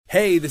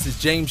Hey, this is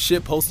James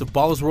Shipp, host of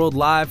Ballers World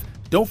Live.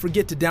 Don't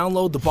forget to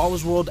download the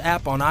Ballers World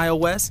app on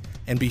iOS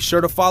and be sure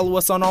to follow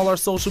us on all our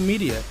social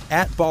media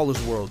at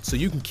Ballers World so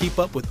you can keep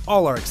up with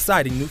all our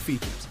exciting new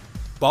features.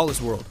 Ballers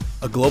World,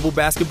 a global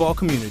basketball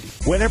community.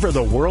 Whenever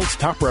the world's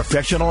top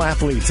professional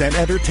athletes and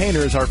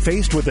entertainers are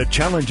faced with the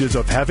challenges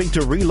of having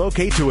to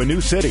relocate to a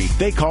new city,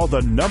 they call the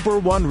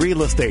 #1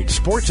 real estate,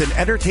 sports, and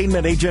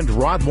entertainment agent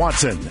Rod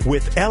Watson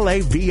with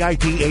LA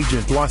VIP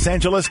Agent, Los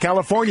Angeles,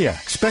 California.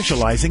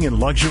 Specializing in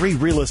luxury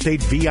real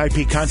estate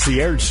VIP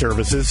concierge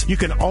services, you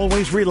can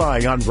always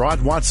rely on Rod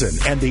Watson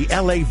and the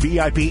LA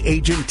VIP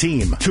Agent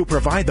team to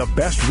provide the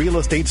best real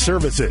estate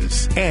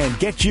services and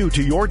get you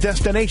to your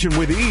destination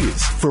with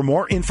ease. For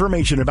more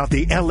information about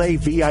the LA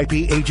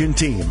VIP Agent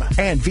team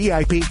and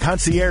VIP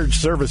concierge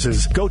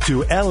services, go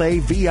to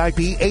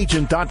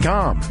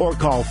lavipagent.com or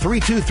call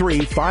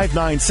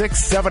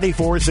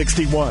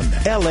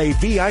 323-596-7461. LA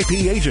VIP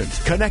Agent,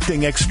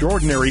 connecting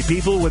extraordinary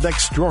people with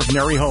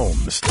extraordinary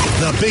homes.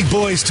 The Big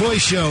Boys Toy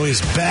Show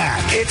is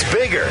back. It's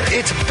bigger,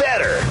 it's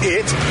better,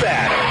 it's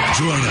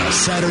better. Join us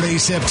Saturday,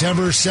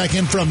 September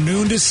 2nd from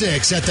noon to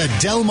 6 at the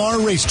Del Mar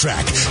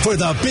Racetrack for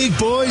the Big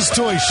Boys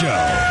Toy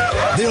Show.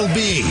 There'll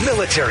be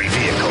Military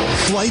vehicles,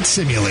 flight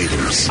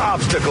simulators,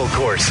 obstacle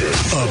courses,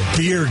 a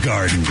beer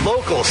garden,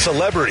 local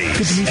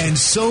celebrities, and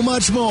so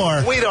much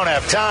more. We don't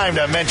have time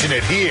to mention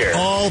it here.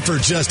 All for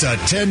just a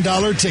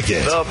 $10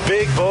 ticket. The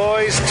Big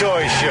Boys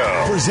Toy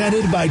Show.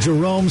 Presented by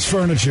Jerome's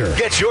Furniture.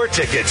 Get your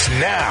tickets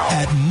now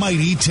At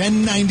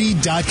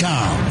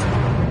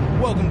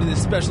Mighty1090.com. Welcome to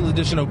this special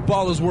edition of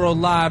Ballers World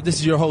Live. This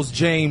is your host,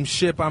 James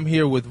Shipp. I'm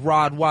here with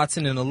Rod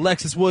Watson and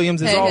Alexis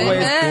Williams, as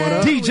always.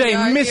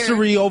 DJ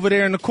Mystery over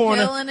there in the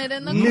corner. Killing it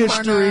in the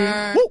Mystery.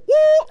 corner. Woo,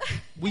 woo.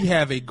 We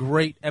have a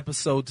great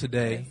episode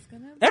today.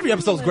 Every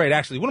episode's great,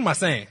 actually. What am I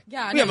saying?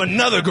 Yeah, we have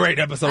another great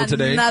episode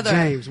today.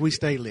 James, we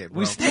stay lit, bro.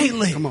 We stay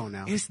lit. Come on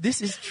now.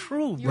 This is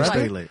true, You're bro.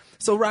 Stay lit.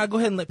 So, Rod, go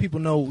ahead and let people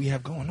know what we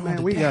have going on.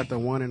 Man, we today. got the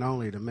one and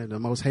only, the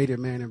most hated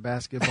man in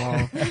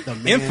basketball. The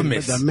man,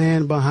 Infamous. The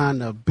man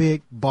behind the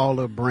big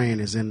baller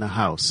brand is in the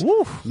house.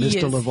 Woo.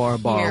 Mr.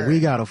 Lavar Ball. here. We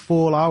got a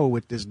full hour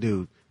with this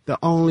dude. The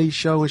only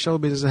show in show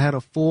business that had a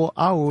full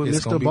hour with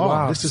It's gonna Mr. be Ball.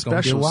 wild. This is It's gonna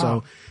be special.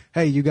 wild. So,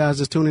 hey, you guys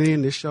that's tuning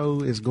in, this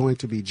show is going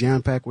to be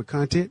jam-packed with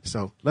content.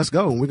 So let's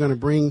go. And we're going to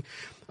bring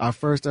our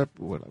first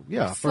edition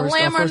of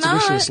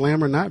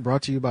Slam or Not,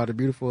 brought to you by the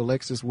beautiful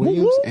Alexis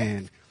Williams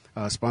and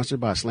sponsored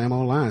by Slam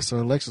Online. So,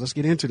 Alexis, let's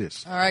get into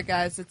this. All right,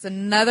 guys. It's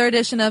another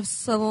edition of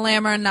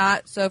Slam or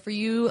Not. So for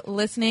you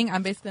listening,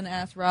 I'm basically going to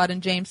ask Rod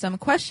and James some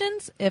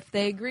questions. If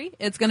they agree,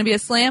 it's going to be a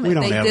slam. We If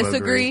don't they ever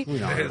disagree, agree. We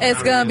don't ever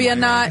it's going to be a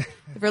not.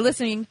 If you're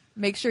listening,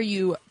 make sure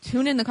you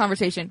tune in the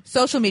conversation.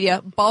 Social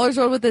media, Ballers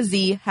World with a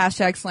Z,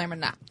 hashtag Slam or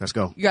Not. Let's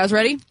go. You guys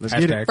ready? Let's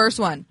get it. First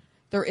one.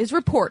 There is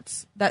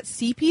reports that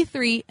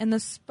CP3 and the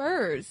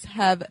Spurs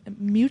have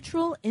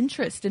mutual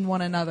interest in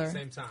one another.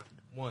 Same time.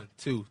 1,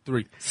 2,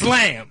 3.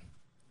 Slam!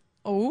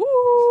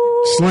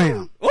 Ooh.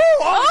 Slam.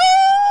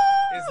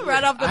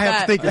 Right off the I bat.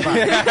 have to think about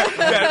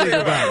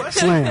it.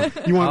 Slam.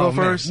 You want to go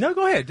first? No,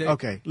 go ahead, Dave.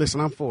 Okay, listen,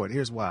 I'm for it.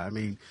 Here's why. I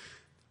mean,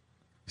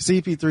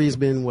 CP3 has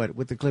been,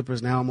 with the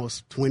Clippers now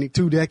almost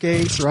 22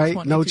 decades, right?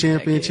 22 No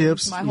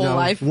championships. decades. My whole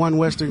life. One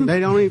Western. They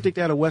don't even think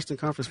they had a Western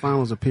Conference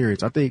Finals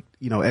appearance. I think,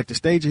 at the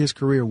stage of his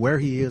career where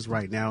he is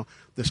right now,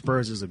 the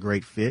Spurs is a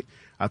great fit.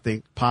 I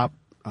think Pop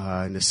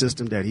and the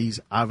system that he's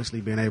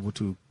obviously been able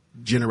to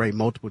generate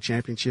multiple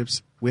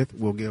championships with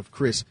will give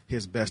Chris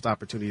his best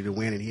opportunity to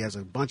win, and he has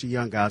a bunch of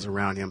young guys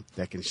around him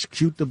that can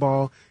shoot the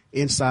ball,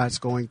 inside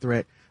scoring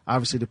threat.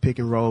 Obviously, the pick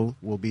and roll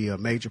will be a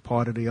major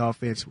part of the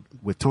offense.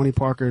 With Tony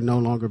Parker no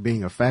longer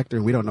being a factor,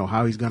 and we don't know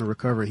how he's going to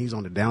recover, and he's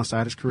on the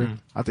downside of his career,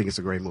 I think it's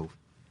a great move.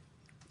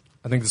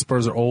 I think the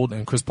Spurs are old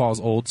and Chris Paul's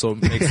old, so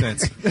it makes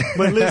sense.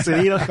 But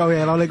listen, go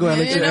ahead. I'll let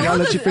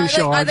you finish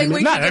your I think argument.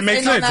 we Nah, should that just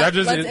makes end on sense. that. I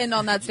just- Let's end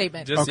on that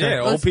statement. Just, Okay.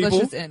 old Let's people.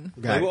 just end.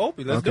 Play with old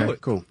people. Let's do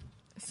it. Cool.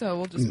 So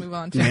we'll just move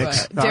on to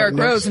Next. Derrick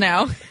Next. Rose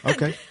now.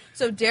 Okay.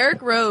 So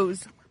Derrick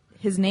Rose,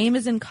 his name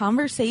is in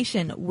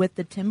conversation with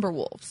the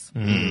Timberwolves.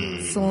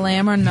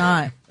 Slam or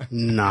not?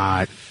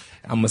 Not.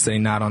 I'm going to say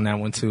not on that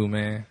one, too,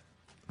 man.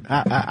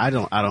 I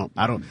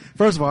don't.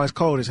 First of all, it's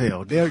cold as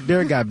hell.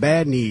 Derrick got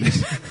bad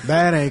knees,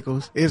 bad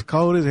ankles. It's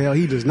cold as hell.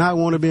 He does not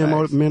want to be in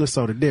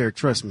Minnesota. Derrick,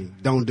 trust me,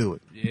 don't do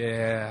it.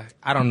 Yeah,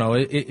 I don't know.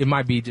 It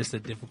might be just a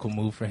difficult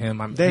move for him.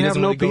 They he have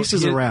doesn't no really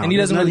pieces around. And he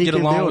doesn't There's really nothing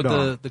get he can along with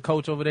build the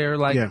coach over there.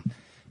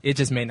 It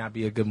just may not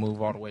be a good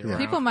move all the way around.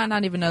 People might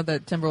not even know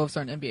that Timberwolves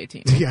are an NBA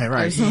team. Yeah,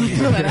 right.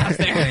 Throw that out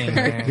there. Dang,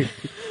 man.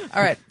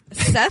 All right.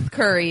 Seth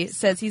Curry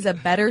says he's a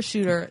better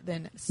shooter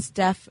than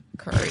Steph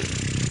Curry.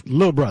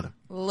 Little brother.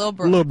 Lil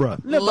bro.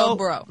 Little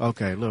bro.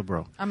 Okay, little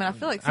bro. I mean, I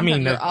feel like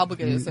sometimes you're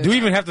obligated to say do we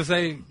that. even have to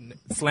say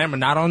slam or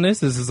not on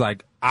this? This is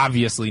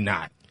obviously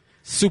not.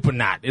 Super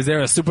not. Is there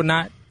a super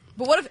not?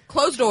 But what if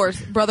closed doors,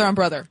 brother on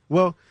brother?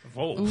 Well,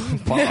 Whoa.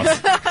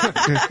 Pause.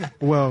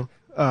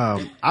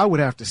 I would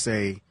have to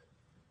say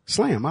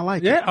slam. I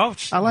like it. Yeah. Oh,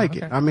 I like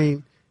it. I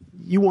mean,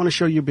 you want to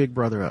show your big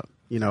brother up.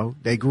 You know,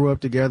 they grew up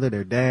together.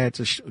 Their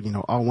dad's,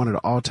 all one of the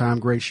all-time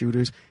great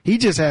shooters. He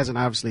just hasn't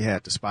obviously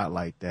had the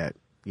spotlight that,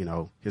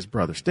 his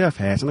brother Steph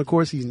has. And, of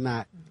course, he's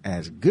not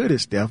as good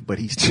as Steph, but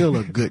he's still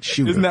a good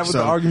shooter. Isn't that what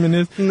the argument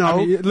is? No, I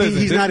mean, listen,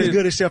 he's not as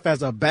good as Steph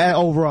as a bad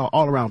overall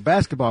all-around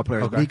basketball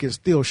player, but he can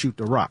still shoot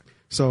the rock.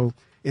 So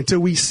until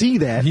we see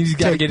that he's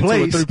got to get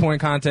place, into a 3-point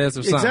contest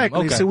or something. Exactly.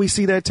 Okay. So we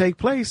see that take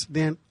place,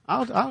 then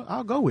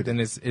I'll go with it.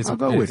 Then I'll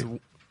go with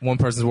it. One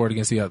person's word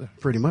against the other.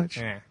 Pretty much.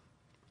 Yeah.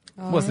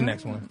 What's the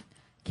next one?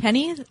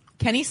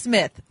 Kenny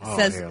Smith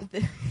says,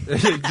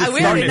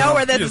 we already know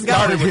where this is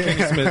going. With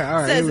Kenny Smith. All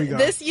right, Says here we go.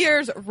 this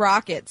year's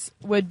Rockets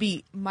would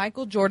beat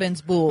Michael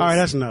Jordan's Bulls. All right,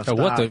 that's enough.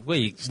 Stop.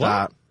 Wait.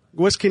 Stop.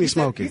 What's Kenny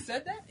smoking? He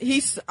said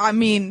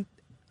that?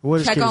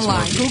 What is check Kenny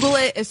online. smoking? Google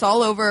it. It's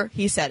all over.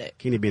 He said it.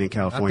 Kenny been in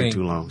California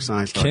too long.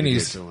 Science started to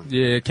get to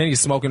him. Kenny's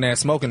smoking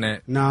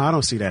that. No, I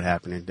don't see that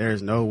happening.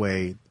 There's no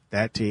way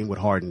that team would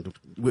harden.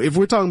 If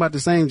we're talking about the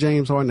same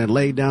James Harden that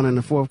laid down in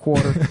the fourth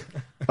quarter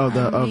of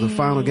the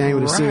final game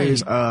of the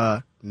series,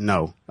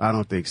 no, I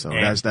don't think so.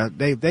 Yeah.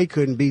 They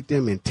couldn't beat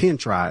them in 10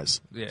 tries.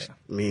 Yeah.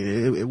 I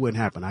mean, it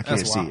wouldn't happen. I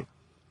can't see it.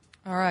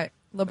 All right.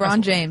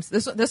 LeBron James.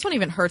 This one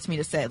even hurts me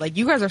to say. Like,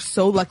 you guys are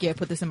so lucky I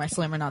put this in my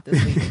Slam or Not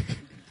this week.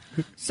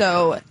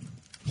 So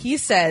he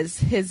says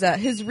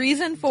his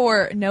reason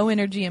for no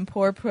energy and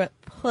poor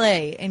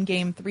play in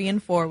game 3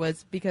 and 4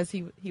 was because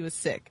he was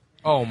sick.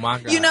 Oh my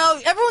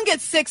God! Everyone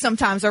gets sick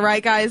sometimes. All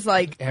right, guys.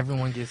 Like,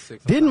 everyone gets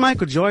sick. Didn't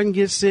Michael Jordan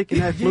get sick in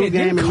that flu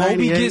game in Kobe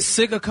 98? get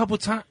sick a couple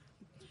times?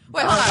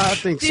 wait, hold on. I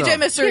think so. DJ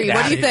Mystery,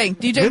 what do you think?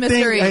 DJ Good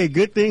Mystery. thing,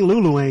 good thing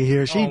Lulu ain't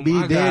here. She'd be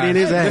my dead God. in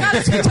his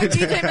ass. That's what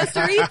DJ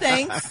Mystery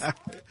thinks.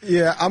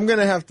 Yeah, I'm going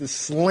to have to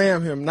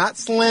slam him. Not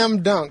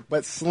slam dunk,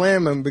 but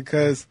slam him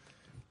because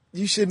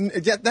you shouldn't.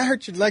 That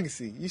hurts your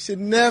legacy. You should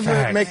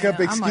never make up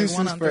Yeah, I'm like excuses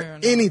 1 on for 3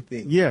 on that.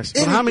 anything. Yes,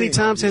 but how many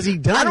Anything. times has he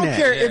done that? I don't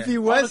care if he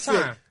all was the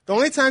time. sick. The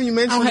only time you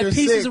mention I don't have you're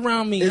pieces sick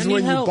around me. is I need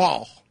when help. you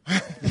ball.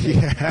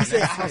 Yeah. You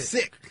say, I'm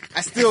sick.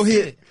 I still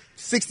hit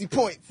 60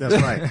 points. That's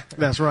right.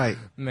 That's right.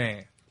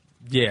 Man.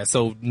 Yeah,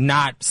 so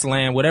not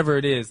slam, whatever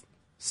it is,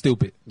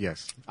 stupid.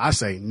 Yes. I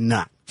say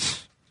not.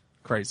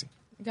 Crazy.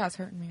 You guys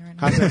hurting me right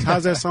now.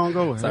 How's that song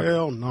go?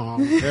 Hell no.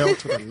 Hell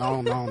to the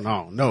no.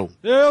 No.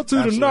 Hell to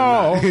Absolutely the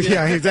no. not.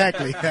 Yeah,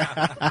 exactly.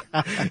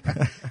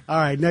 All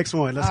right, next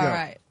one. Let's All go.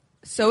 right.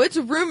 So it's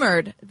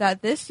rumored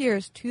that this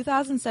year's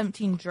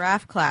 2017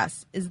 draft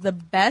class is the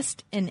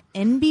best in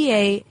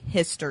NBA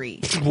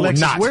history.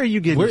 Alexis, Not. where are you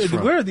getting this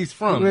from? Where are these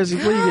from? Where are you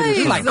getting this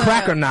He's from? like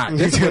crack or not.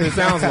 That's what it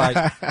sounds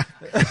like.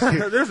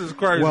 This is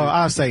crazy. Well,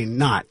 I say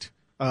not.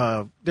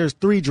 There's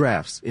 3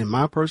 drafts, in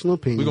my personal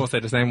opinion. We're going to say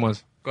the same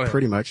ones. Go ahead.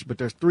 Pretty much, but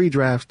there's 3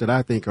 drafts that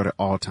I think are the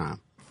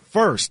all-time.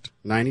 First,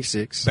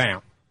 96.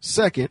 Bam.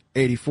 Second,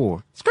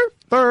 84.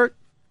 Third,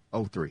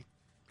 03.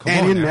 Come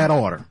and on in now. that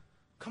order.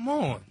 Come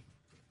on.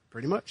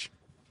 Pretty much.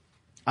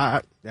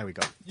 There we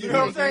go. You know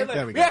what I'm saying?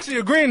 There we We go. actually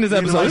agree in this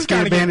episode. know, This is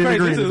kind of getting Bandit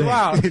crazy. This is agreeing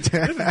wild. today.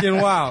 This is getting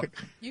wild.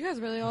 You guys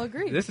really all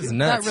agree. This is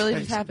nuts. That really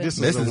just happened. This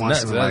This is is a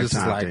once nuts. in a This is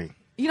lifetime like- thing.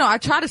 I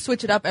try to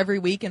switch it up every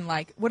week and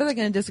what are they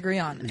going to disagree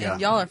on? Yeah.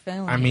 And y'all are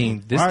failing. I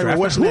mean, this All right, draft.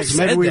 well, what's Who next?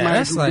 said Maybe we that? might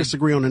That's like,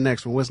 disagree on the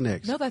next one. What's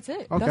next? No, that's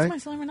it. Okay. That's my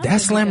Slam or Not.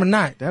 that's slam or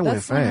not. That That's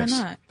went Slam or fast.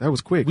 Not. That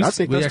was quick. We- I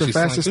think we that's the actually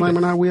slammed fastest through slam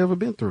or that. not we ever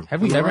been through.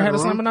 Have we Am I ever right had a or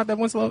slam or wrong? not that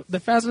went slow, that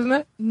faster than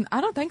that?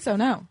 I don't think so,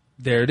 no.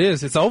 There it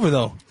is. It's over,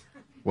 though.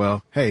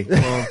 Well, hey,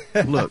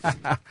 look,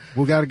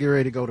 we got to get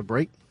ready to go to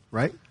break,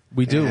 right?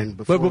 We do. And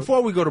But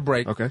before we go to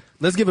break, Okay.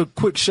 let's give a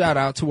quick shout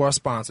out to our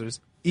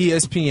sponsors,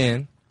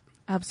 ESPN,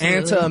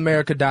 Absolutely.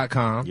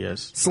 AntaAmerica.com,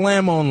 Yes.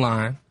 Slam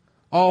Online,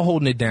 all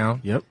holding it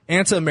down. Yep.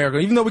 Anta America.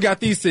 Even though we got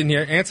these sitting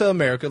here, Anta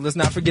America, let's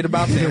not forget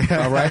about them,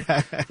 all right?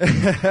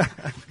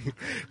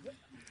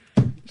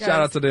 Shout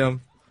out to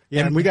them.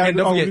 Yeah, and we got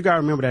don't forget- you got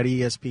to remember that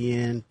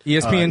ESPN.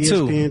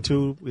 ESPN2.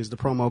 ESPN2 is the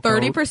promo code.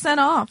 30%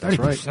 off. That's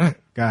 30%. right.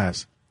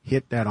 Guys,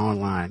 hit that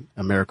online,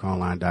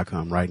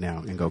 AmericaOnline.com right now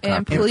and go copy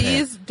And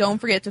please don't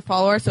forget to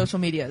follow our social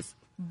medias.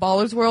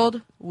 Ballers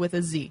World with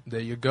a Z. There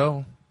you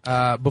go.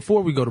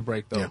 Before we go to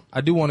break, though, Yeah.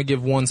 I do want to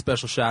give one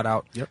special shout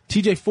out. Yep.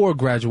 TJ Ford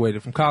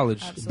graduated from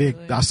college. Big.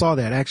 I saw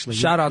that actually.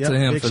 Shout out to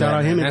him Big for shout that,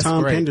 out. Him man. and That's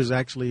Tom great. Penders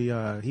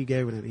actually. He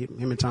gave it.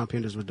 Him and Tom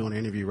Penders were doing an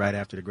interview right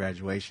after the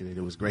graduation, and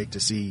it was great to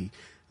see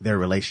their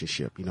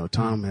relationship. You know,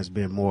 Tom has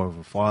been more of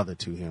a father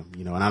to him.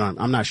 You know, and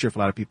I'm not sure if a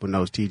lot of people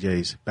knows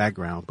TJ's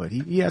background, but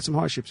he had some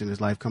hardships in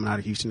his life coming out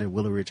of Houston at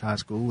Willow Ridge High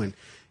School, and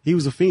he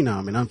was a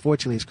phenom. And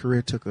unfortunately, his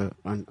career took a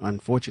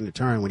unfortunate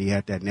turn when he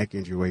had that neck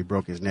injury where he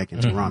broke his neck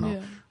in Toronto.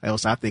 Yeah.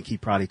 Else, I think he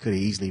probably could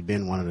have easily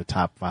been one of the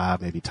top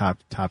 5, maybe top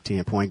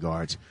 10 point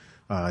guards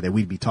that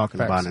we'd be talking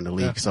Facts. about in the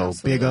league. Yeah. So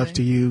Absolutely. big ups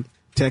to you,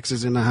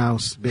 Texas in the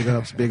house. Big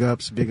ups, big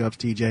ups, big ups,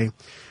 TJ.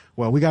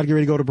 Well, we got to get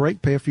ready to go to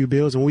break, pay a few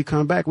bills, and when we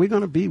come back, we're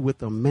going to be with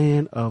the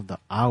man of the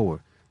hour,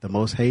 the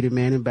most hated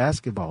man in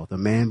basketball, the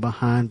man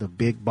behind the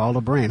big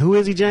baller brand. Who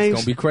is he, James? It's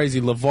going to be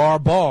crazy.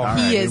 Lavar Ball. All right,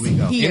 He here is we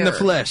go. here. In the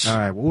flesh. All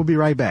right, well, we'll be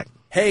right back.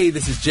 Hey,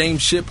 this is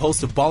James Shipp,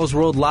 host of Ballers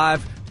World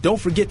Live. Don't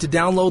forget to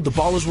download the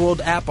Ballers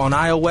World app on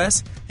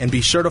iOS and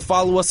be sure to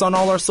follow us on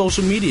all our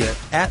social media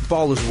at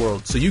Ballers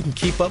World so you can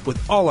keep up with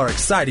all our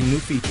exciting new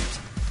features.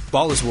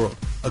 Ballers World,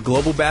 a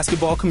global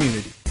basketball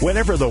community.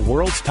 Whenever the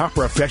world's top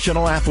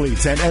professional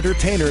athletes and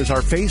entertainers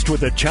are faced with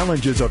the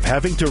challenges of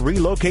having to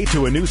relocate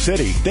to a new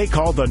city, they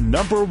call the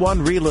number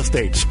one real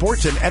estate,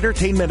 sports, and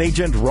entertainment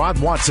agent Rod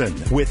Watson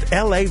with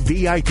LA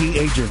VIP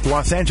Agent,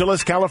 Los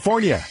Angeles,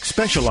 California.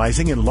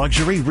 Specializing in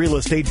luxury real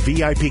estate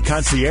VIP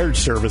concierge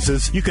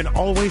services, you can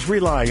always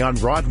rely on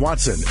Rod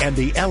Watson and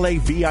the LA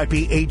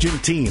VIP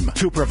Agent team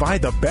to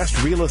provide the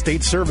best real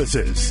estate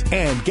services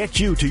and get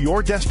you to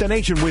your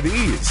destination with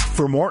ease.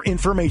 For more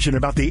information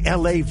about the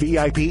LA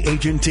VIP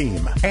Agent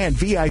team and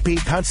VIP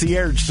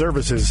concierge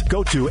services,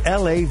 go to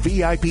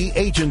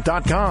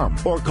lavipagent.com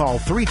or call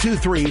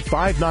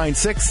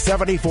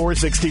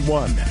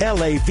 323-596-7461.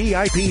 LA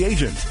VIP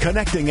Agent,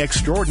 connecting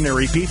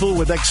extraordinary people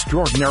with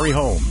extraordinary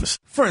homes.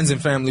 Friends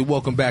and family,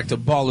 welcome back to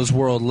Ballers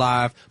World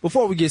Live.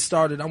 Before we get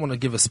started, I want to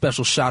give a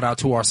special shout out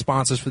to our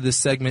sponsors for this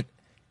segment,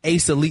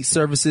 Ace Elite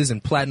Services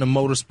and Platinum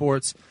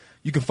Motorsports.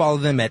 You can follow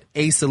them at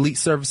Ace Elite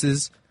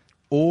Services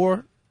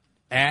or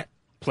at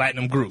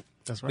Platinum Group.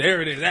 That's right.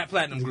 There it is, at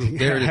Platinum Group.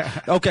 There it is.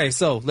 Okay,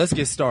 so let's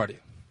get started.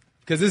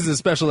 Because this is a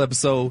special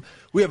episode.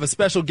 We have a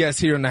special guest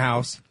here in the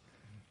house,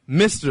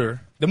 the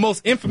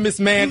most infamous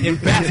man in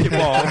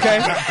basketball, okay?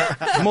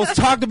 The most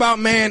talked about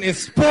man in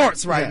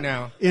sports right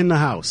now. In the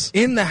house.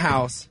 In the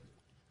house,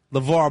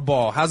 Lavar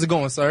Ball. How's it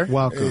going, sir?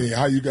 Welcome. Hey,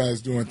 how you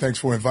guys doing? Thanks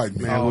for inviting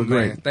me. Man, we're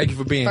great. Thank you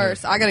for being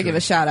First, here. I got to give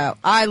a shout out.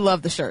 I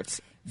love the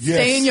shirts. Yes.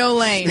 Stay in your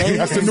lane.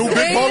 That's the new Big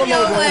Stay Baller in your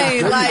logo.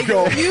 lane. There Like, you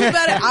go. you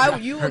better.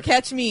 You will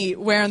catch me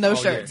wearing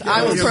those Oh, yeah. shirts.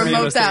 I will Yeah.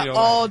 promote Stay in that your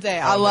all lane. day.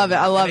 I love it.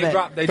 I love it.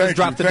 They Thank just you.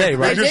 dropped today,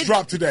 right? They just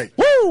dropped today.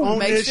 Woo! On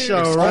Make this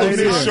sure show, you- right On here.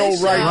 this show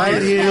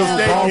right here. here.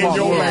 Stay Ball in your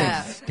Ball. lane.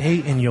 Yeah. Stay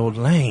in your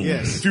lane.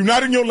 Yes. If you're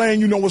not in your lane,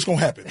 you know what's going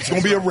to happen. It's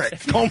going to be a wreck.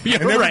 It's gonna be a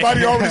and wreck.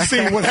 everybody already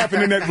seen what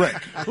happened in that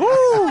wreck.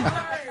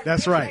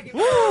 That's right.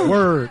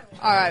 Word.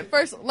 All right.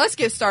 First, let's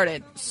get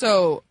started.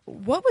 So,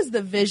 what was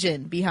the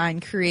vision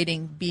behind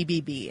creating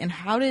BBB, and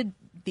how did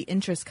the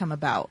interest come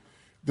about?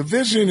 The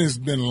vision has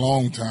been a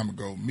long time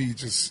ago. Me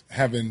just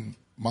having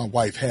my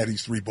wife had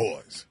these 3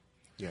 boys.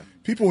 Yeah.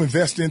 People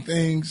invest in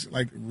things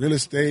like real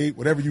estate,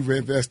 whatever you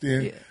invest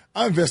in. Yeah.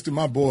 I invest in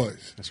my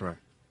boys. That's right.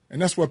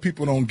 And that's why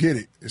people don't get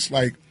it. It's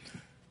like,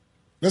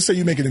 let's say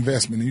you make an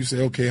investment and you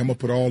say, okay, I'm going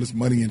to put all this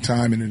money and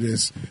time into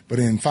this. But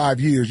in 5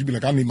 years, you'll be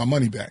like, I need my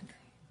money back.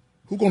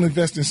 Who's going to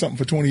invest in something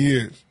for 20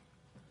 years?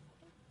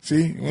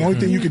 See, the only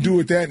thing you can do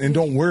with that and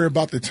don't worry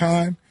about the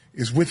time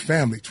is with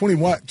family.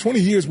 20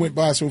 years went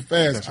by so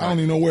fast, I don't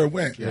even know where it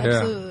went.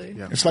 Absolutely.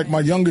 Yeah. It's like my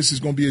youngest is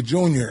going to be a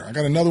junior. I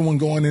got another one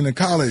going into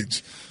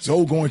college.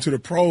 Zoe going to the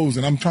pros,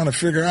 and I'm trying to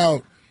figure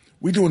out,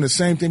 we're doing the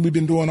same thing we've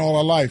been doing all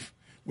our life,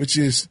 which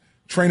is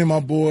training my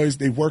boys.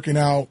 They working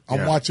out. I'm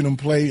Yeah. watching them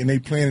play, and they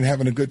playing and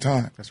having a good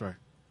time. That's right.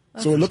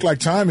 So it looked like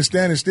time is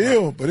standing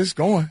still, but it's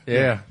going.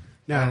 Yeah.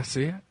 Now,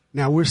 see it?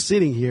 Now we're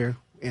sitting here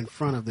in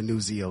front of the new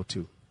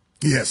ZO2.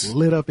 Yes.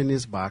 Lit up in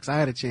this box. I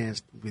had a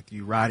chance with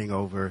you riding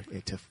over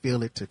and to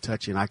feel it, to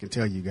touch it. And I can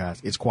tell you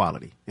guys, it's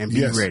quality. And be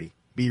Yes. ready.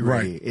 Be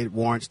ready. Right. It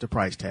warrants the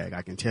price tag.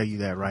 I can tell you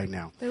that right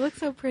now. They look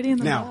so pretty in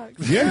the Now.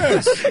 box.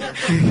 Yes.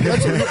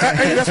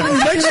 that's when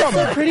you make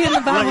something. Pretty in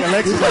the box.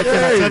 Alexis, like,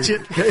 can I touch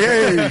it?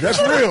 Hey,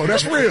 that's real.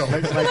 That's real.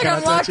 Alexis, Like can I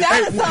I'm touch locked it?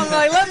 out of something.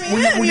 Like, let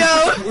me in,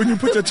 yo. When you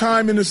put the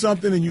time into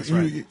something and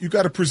right. you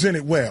got to present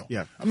it well.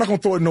 Yeah. I'm not going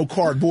to throw it in no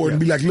cardboard and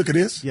be like, look at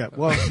this. Yeah,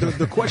 well,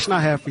 the question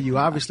I have for you,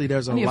 obviously,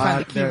 there's a I need to lot.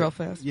 find the key real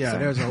fast. Yeah,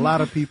 Sorry. there's a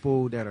lot of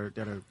people that are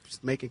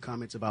making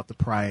comments about the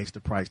price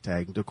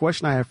tag. The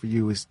question I have for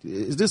you is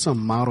this a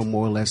model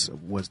more or less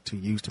was to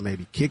use to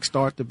maybe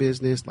kickstart the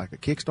business, like a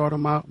Kickstarter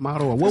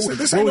model, or what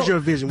was your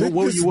vision? What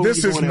were you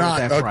This is doing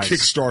not with a that price?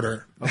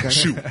 Kickstarter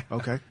shoe.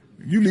 Okay,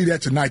 You leave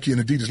that to Nike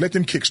and Adidas. Let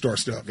them kickstart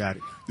stuff. Got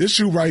it. This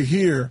shoe right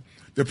here,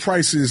 the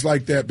price is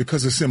like that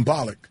because it's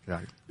symbolic.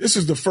 Got it. This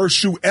is the first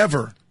shoe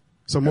ever.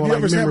 so more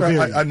Have you like ever had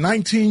memorabilia. a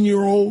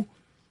 19-year-old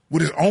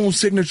with his own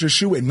signature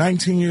shoe at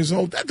 19 years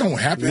old? That don't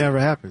happen. Never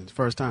happened.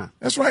 First time.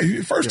 That's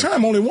right. First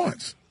time only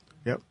once.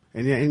 Yep.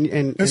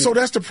 And So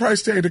that's the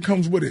price tag that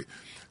comes with it.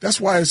 That's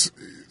why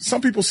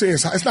some people say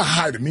it's high. It's not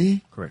high to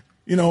me. Correct.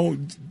 You know,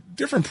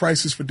 different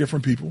prices for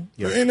different people.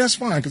 Yeah. And that's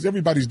fine because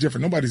everybody's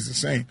different. Nobody's the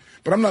same.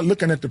 But I'm not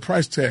looking at the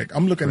price tag.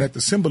 I'm looking at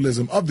the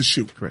symbolism of the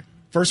shoe. Correct.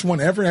 First one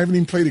ever. I haven't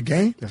even played a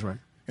game. That's right.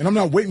 And I'm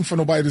not waiting for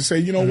nobody to say,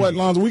 you know what,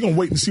 Lonzo, we're going to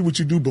wait and see what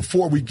you do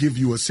before we give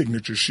you a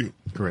signature shoe.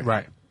 Correct.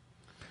 Right.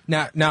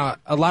 Now,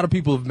 a lot of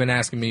people have been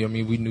asking me. I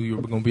mean, we knew you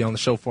were going to be on the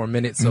show for a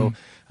minute. So,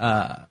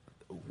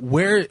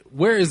 where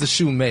is the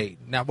shoe made?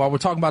 Now, while we're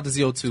talking about the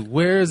ZO2,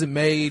 where is it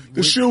made?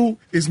 The shoe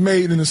is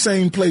made in the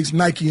same place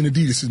Nike and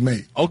Adidas is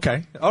made.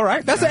 Okay. All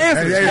right. That's an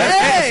answer.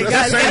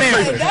 That's the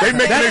same place. They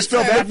make their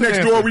stuff up next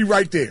door. We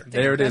right there.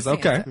 There it is.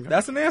 That's the Okay. answer.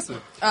 That's an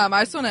answer. I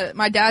just want to.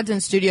 My dad's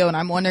in studio, and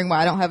I'm wondering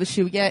why I don't have a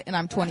shoe yet, and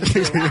I'm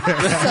 22. So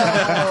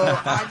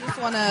I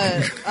just want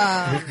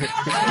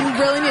to. You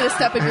really need to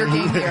step up your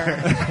game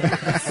here.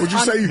 Would you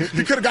say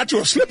you could have got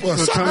you a slipper or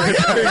something? I would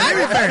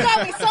have Anything.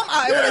 got me some.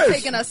 I would have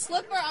taken a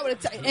slipper. I would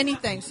have.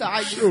 anything. So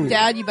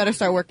Dad, you better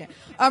start working.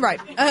 All right.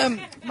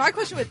 My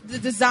question was the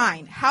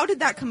design. How did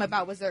that come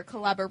about? Was there a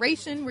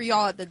collaboration? Were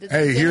y'all at the design?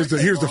 Hey, here's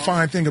the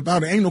fine thing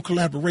about it. Ain't no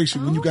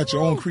collaboration when you got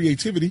your own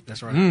creativity.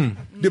 That's right.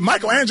 Did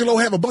Michelangelo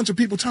have a bunch of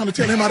people trying to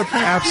tell him how to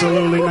paint?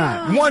 Absolutely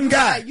not. One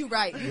guy. You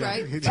right.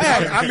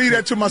 I leave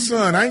that to my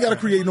son. I ain't got to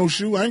create no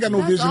shoe. I ain't got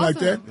no vision like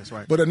that. That's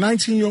right. But a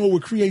 19-year-old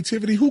with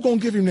creativity, who gonna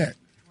give him that?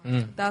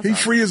 He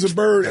free as a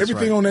bird.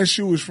 Everything on that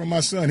shoe is from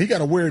my son. He got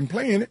to wear it and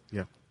play in it.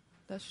 Yeah.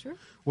 That's true.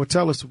 Well,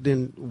 tell us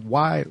then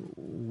why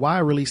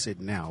release it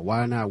now?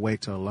 Why not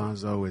wait till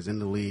Alonzo is in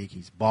the league?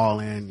 He's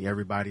balling.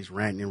 Everybody's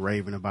ranting and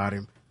raving about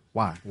him.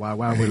 Why? Why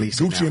release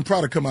it now? Gucci and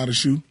Prada come out of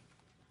shoe.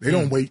 They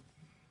don't wait.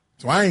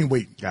 So I ain't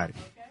waiting. Got it.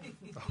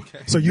 Okay.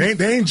 So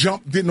they ain't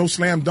jumped, did no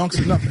slam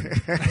dunks or nothing.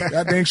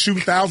 That dang shoe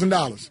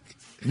 $1,000.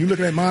 You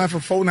looking at mine for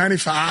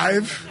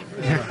 $495?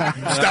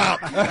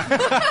 Stop.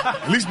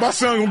 At least my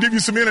son gonna give you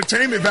some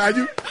entertainment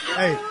value.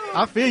 Hey,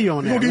 I feel you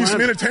on that. Gonna give you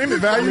some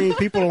entertainment value. I mean,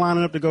 people are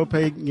lining up to go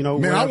pay.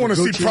 Man, I want to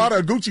see Prada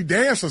or Gucci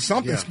dance or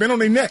something. Yeah. Spin on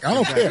their neck. I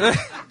don't care.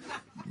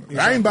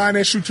 I ain't buying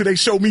that shoe till they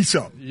show me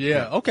something.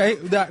 Yeah. Okay.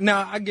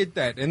 Now I get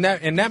that, and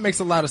that makes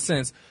a lot of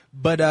sense.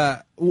 But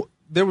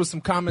there was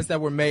some comments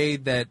that were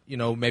made that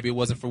maybe it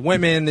wasn't for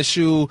women, the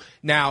shoe.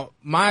 Now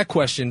my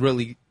question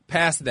really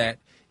past that.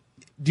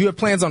 Do you have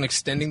plans on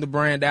extending the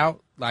brand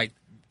out, like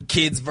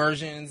kids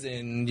versions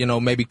and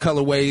maybe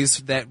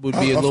colorways that would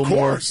be a little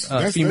more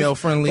female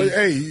friendly? But,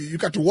 hey, you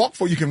got to walk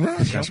before you can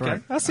run. That's right.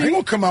 I see. I ain't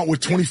gonna come out with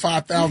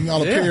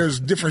 $25,000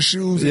 pairs, different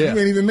shoes. And you ain't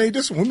even made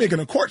this one. We're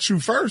making a court shoe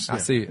first. I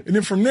see it. And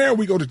then from there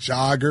we go to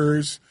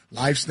joggers,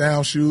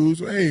 lifestyle shoes.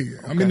 Hey,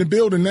 I'm in the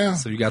building now.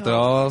 So you got the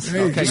alls. Hey,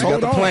 Okay, you just got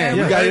hold the on. plan.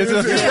 Yeah. You got It's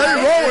ready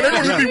to roll. They're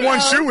gonna just be one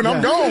shoe and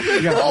I'm gone.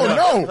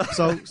 Oh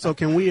no. So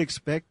can we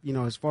expect,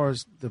 as far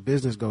as the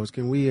business goes,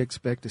 can we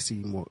expect to see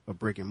more a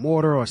brick and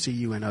mortar, or see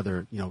you in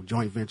other,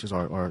 joint ventures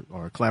or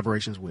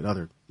collaborations with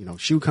other,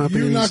 shoe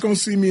companies? You're not gonna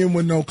see me in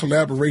with no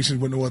collaborations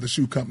with no other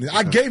shoe company.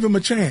 I gave him a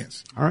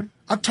chance. All right.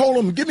 I told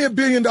them, give me $1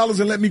 billion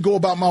and let me go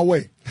about my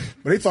way.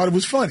 But they thought it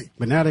was funny.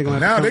 But now they're going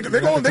to have to they're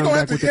going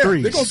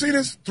to see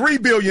this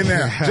 $3 billion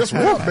now. Just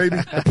what, baby?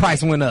 The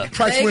price went up.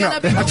 Price went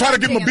up. I tried to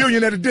give them $1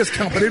 billion at a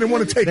discount, but they didn't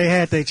want to take They it.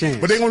 had their chance.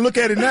 But they're going to look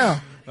at it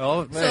now.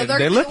 Oh, man, So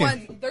they're looking.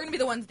 they're going to be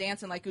the ones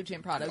dancing like Gucci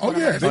and Prada. Oh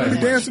yeah, they're going to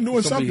be dancing, doing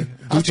It's gonna be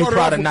something. Gucci,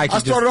 Prada, Nike. I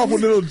started off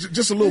with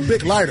just a little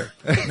bit lighter.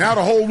 Now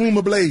the whole room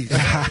ablaze.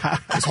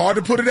 It's hard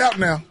to put it out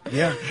now.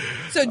 Yeah.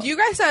 So do you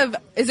guys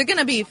is it going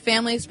to be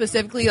family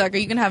specifically? Like, are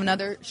you going to have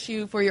another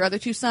shoe for your other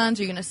two sons?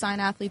 Are you going to sign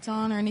athletes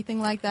on or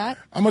anything like that?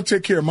 I'm going to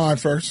take care of mine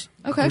first,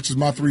 Okay. which is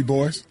my 3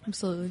 boys.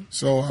 Absolutely.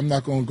 So I'm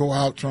not going to go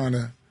out trying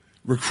to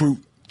recruit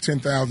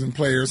 10,000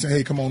 players and,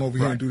 hey, come on over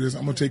here and do this.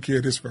 I'm going to take care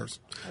of this first.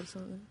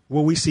 Absolutely.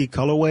 Will we see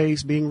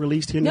colorways being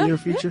released here in the near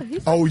future?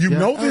 Oh, you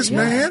know this, yeah.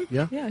 man?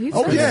 Yeah. Yeah, he's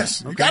Oh, said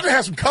yes. You got to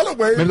have some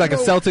colorways. Maybe like a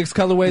Celtics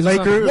colorways or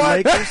something?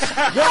 Lakers.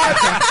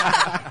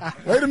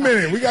 Wait a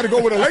minute. We got to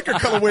go with a Laker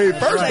colorway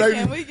first, Right.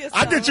 Can baby. we get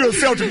I get you a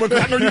Celtic, but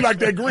I know you like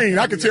that green.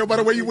 I can tell by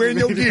the way you're wearing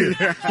your gear.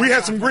 We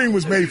had some green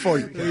was made for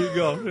you. There you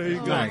go. There you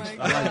go. Nice.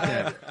 I like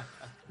that.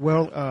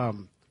 Well,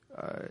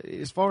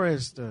 as far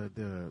as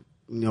the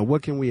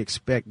what can we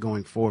expect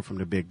going forward from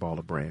the Big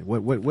Baller brand?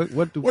 What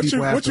do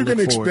people have to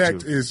look forward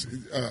to? Is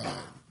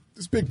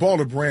this Big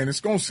Baller brand, it's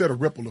going to set a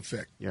ripple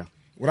effect. Yeah.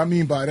 What I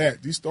mean by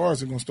that, these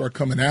stars are going to start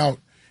coming out,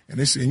 and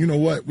they're saying, you know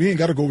what, we ain't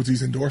got to go with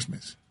these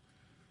endorsements.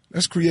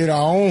 Let's create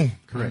our own.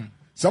 Correct.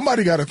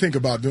 Somebody got to think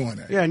about doing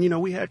that. Yeah,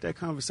 and we had that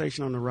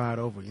conversation on the ride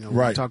over. When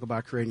Right. we talk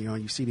about creating your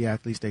own, you see the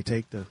athletes, they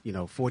take the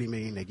 $40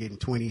 million, they're getting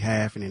 20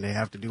 half, and then they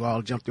have to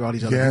jump through all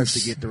these other hoops to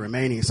get the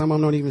remaining. And some of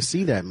them don't even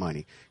see that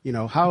money.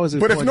 How is it?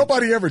 But if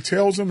nobody ever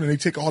tells them and they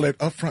take all that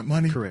upfront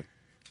money, correct.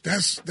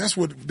 That's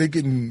what they're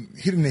getting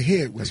hit in the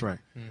head with. That's right.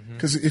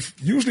 Because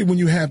usually when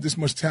you have this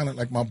much talent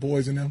like my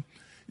boys and them,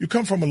 you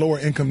come from a lower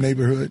income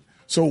neighborhood.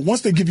 So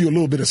once they give you a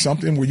little bit of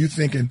something where you're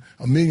thinking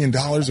 $1 million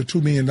or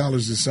 $2 million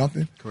is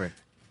something, Correct.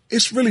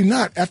 It's really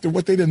not after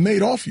what they done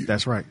made off you.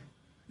 That's right.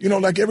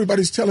 Like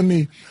everybody's telling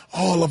me,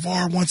 oh,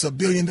 Lavar wants $1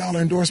 billion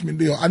endorsement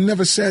deal. I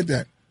never said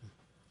that.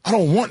 I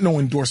don't want no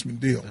endorsement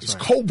deal. It's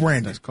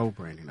co-branding. That's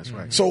co-branding. That's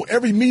right. So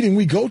every meeting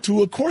we go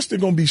to, of course they're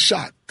going to be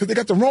shot because they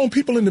got the wrong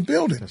people in the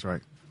building. That's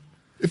right.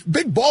 If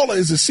Big Baller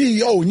is a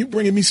CEO and you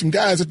bringing me some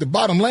guys at the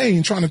bottom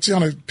lane trying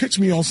to pitch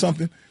me on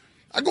something,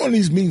 I go in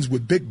these meetings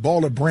with Big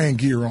Baller brand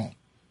gear on,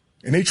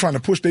 and they trying to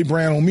push their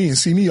brand on me and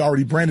see me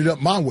already branded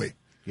up my way.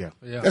 Yeah.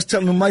 That's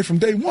telling them right from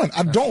day one.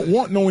 I don't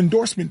want no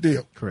endorsement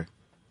deal. Correct.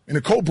 And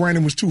the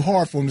co-branding was too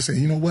hard for them to say,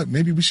 you know what,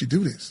 maybe we should do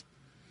this.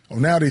 Oh,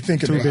 now they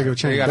thinking Too about big of a it.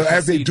 change. But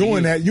as they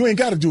doing that, you ain't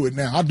got to do it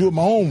now. I'll do it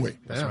my own way.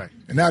 That's right.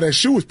 And now that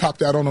shoe has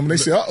popped out on them, and they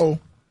say, uh-oh.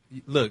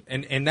 Look,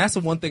 and that's the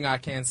one thing I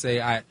can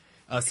say.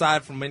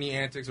 Aside from any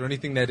antics or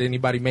anything that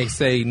anybody may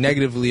say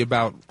negatively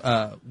about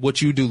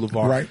what you do,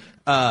 Lavar.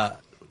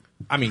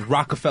 Right.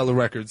 Rockefeller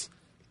Records,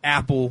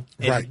 Apple,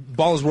 and Right.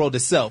 Ballers World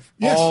itself,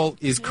 Yes. all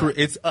is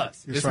it's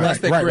us. It's right. us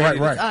that Right,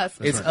 created right, it. right. Us.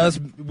 It's us.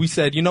 We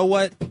said, you know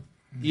what,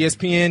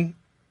 ESPN,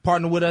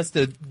 partner with us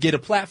to get a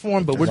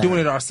platform, but we're doing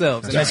it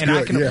ourselves. And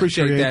I can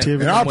appreciate that.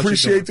 And I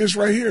appreciate this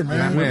right here,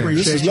 man.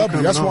 This is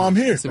lovely. That's why I'm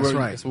here.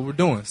 That's what we're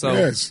doing. So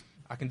yes.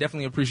 I can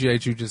definitely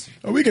appreciate you just.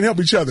 We can help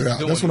each other out.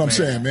 That's what I'm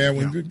saying, man.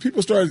 When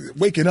people start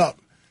waking up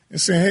and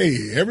saying,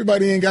 hey,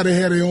 everybody ain't got to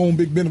have their own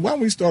big business. Why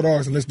don't we start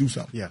ours and let's do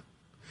something? Yeah.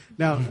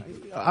 Now,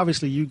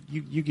 obviously,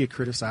 you get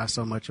criticized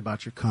so much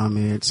about your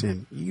comments,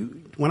 and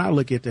when I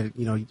look at that,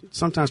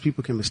 sometimes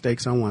people can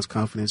mistake someone's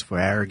confidence for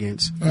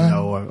arrogance,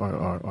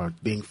 or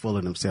being full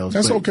of themselves.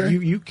 That's but okay.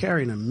 You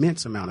carry an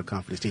immense amount of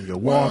confidence in your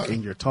walk,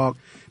 in your talk.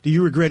 Do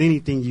you regret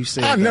anything you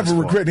say? I never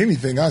regret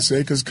anything I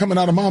say because coming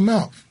out of my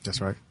mouth.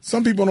 That's right.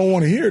 Some people don't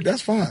want to hear it.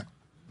 That's fine.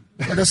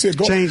 Like I said,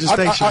 go change the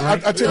station. I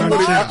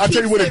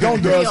tell you what it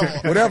don't do.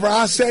 Whatever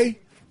I say.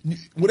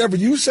 Whatever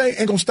you say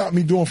ain't gonna stop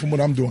me doing from what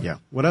I'm doing. Yeah.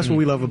 Well, that's what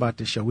we love about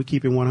this show. We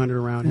keep it 100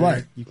 around here.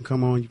 Right. You can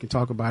come on, you can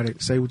talk about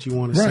it, say what you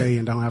want to say,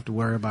 and don't have to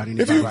worry about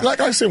anything. Like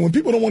I said, when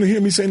people don't want to hear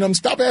me say nothing,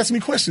 stop asking me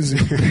questions.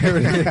 They're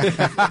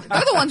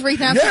the ones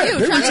reaching out to you.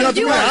 They reaching out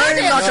to me. I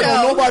ain't knocking on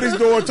show. nobody's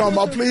door talking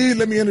about, please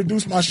let me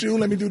introduce my shoe.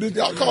 Let me do this.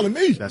 Y'all calling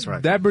me. That's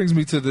right. That brings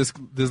me to this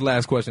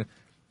last question.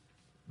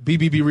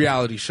 BBB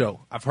reality show.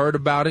 I've heard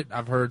about it.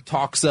 I've heard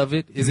talks of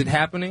it. Is it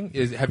happening?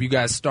 Have you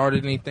guys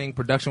started anything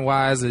production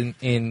wise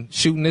in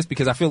shooting this?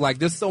 Because I feel like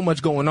there's so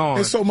much going on.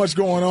 There's so much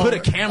going on. Put a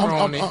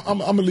camera on it. I'm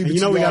gonna leave it to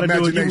your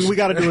imagination. We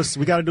got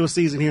to do a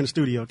season here in the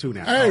studio too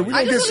now. Hey, we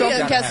gonna get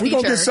something. We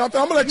gonna get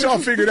something. I'm gonna let y'all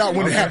figure it out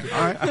when it happens.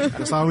 All right,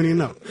 that's all we need to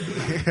know.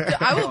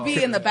 I will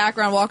be in the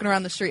background walking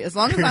around the street as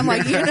long as I'm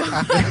like,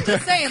 I'm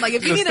just saying, like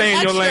if you need an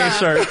extra, your lane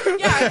shirt.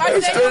 Yeah, if I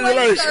stay in your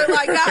lane shirt,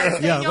 like guys, stay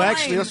in your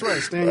actually, lane. that's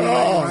right. Stay in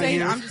your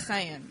lane. I'm just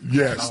saying.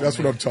 Yes, that's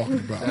what I'm talking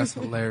about. That's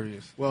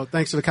hilarious. Well,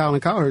 thanks to the Colin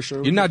Cowherd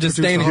show. You're not just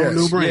staying in your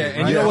new brand. Yeah,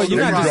 and you know what?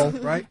 You're not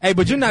just right. Hey,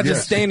 but you're not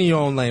just staying in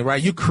your own lane,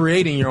 right? You're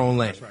creating your own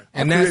lane,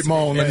 and that's my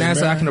own lane,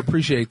 man. I can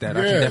appreciate that.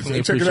 I can Yeah,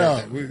 definitely check appreciate it out.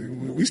 that.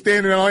 We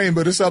standing in our lane,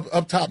 but it's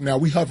up top now.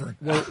 We hovering.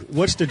 Well,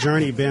 what's the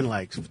journey been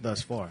like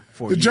thus far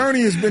for you? The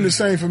journey has been the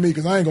same for me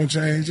because I ain't gonna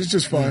change. It's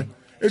just fun.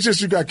 It's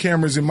just you got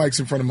cameras and mics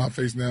in front of my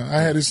face now.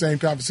 I had the same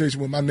conversation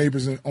with my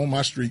neighbors on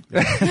my street.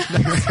 Same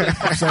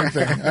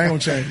thing. I ain't gonna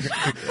change.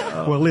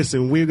 Well,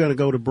 listen, we're gonna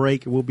go to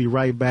break. We'll be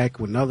right back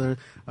with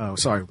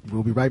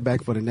we'll be right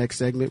back for the next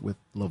segment with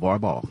Lavar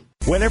Ball.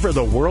 Whenever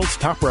the world's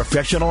top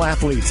professional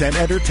athletes and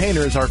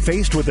entertainers are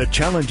faced with the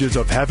challenges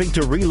of having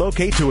to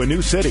relocate to a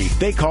new city,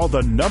 they call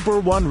the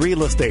 #1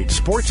 real estate,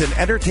 sports, and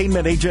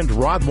entertainment agent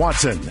Rod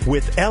Watson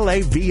with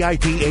LA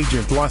VIP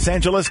Agent, Los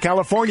Angeles,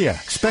 California.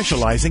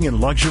 Specializing in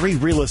luxury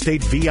real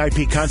estate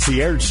VIP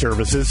concierge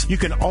services, you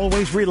can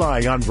always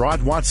rely on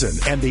Rod Watson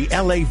and the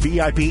LA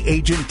VIP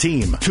Agent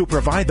team to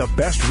provide the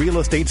best real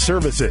estate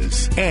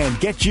services and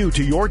get you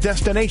to your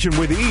destination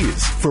with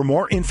ease. For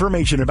more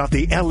information about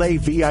the LA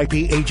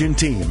VIP Agent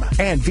team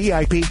and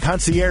VIP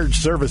concierge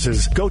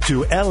services, go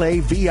to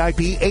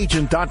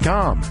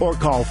lavipagent.com or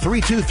call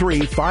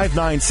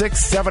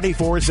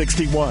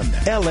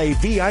 323-596-7461. LA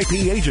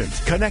VIP Agent,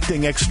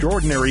 connecting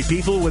extraordinary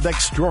people with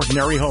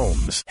extraordinary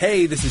homes.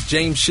 Hey, this is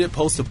James Shipp,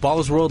 host of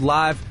Ballers World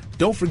Live.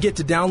 Don't forget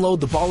to download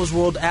the Ballers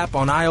World app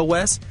on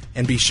iOS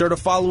and be sure to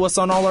follow us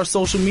on all our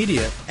social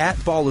media at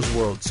Ballers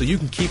World so you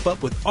can keep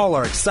up with all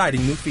our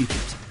exciting new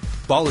features.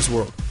 Ballers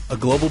World, a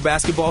global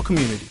basketball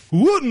community.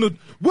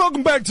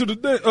 Welcome back to the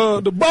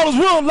Ballers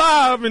World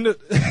Live.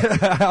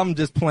 I'm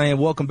just playing.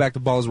 Welcome back to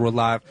Ballers World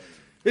Live.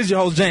 This is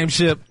your host, James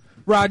Shipp.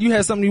 Rod, you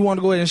had something you want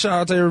to go ahead and shout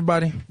out to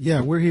everybody?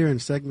 Yeah, we're here in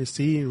segment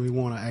C, and we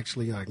want to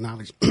actually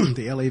acknowledge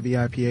the LA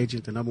VIP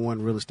Agent, the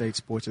 #1 real estate,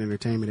 sports, and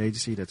entertainment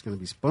agency that's going to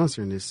be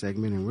sponsoring this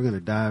segment, and we're going to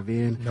dive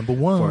in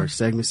 #1 for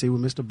segment C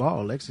with Mr.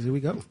 Ball. Alexis, here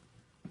we go.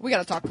 We got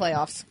to talk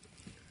playoffs.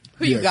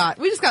 Who you got?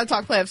 We just got to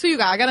talk playoffs. Who you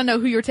got? I got to know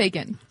who you're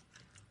taking.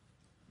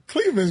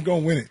 Cleveland's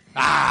gonna win it.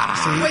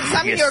 Wait,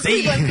 tell me you're a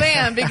Cleveland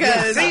fan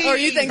because, or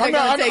you think they're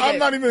going to take it? I'm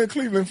not even a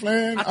Cleveland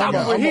fan. I thought we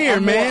were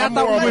here, man. I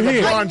thought we were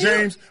here. LeBron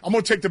James. I'm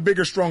gonna take the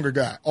bigger, stronger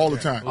guy all the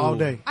time. All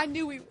day. I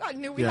knew we had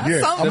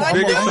Yeah, something. I'm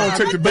gonna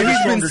take the bigger,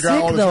 stronger guy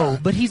all the time.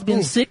 But he's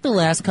been sick the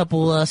last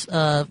couple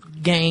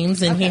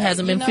games, and he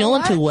hasn't been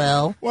feeling too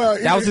well.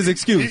 Well, that was his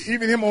excuse.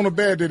 Even him on the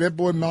bed there, that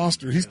boy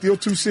monster. He's still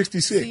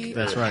 266.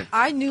 That's right.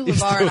 I knew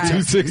LeVar and I.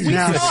 260. We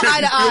saw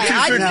eye to eye.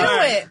 I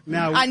knew it.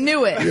 Now- I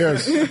knew it.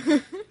 Yes.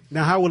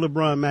 Now, how will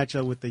LeBron match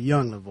up with the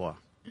young LeVar?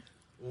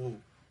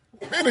 Man,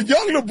 the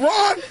young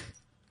LeBron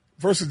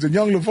versus the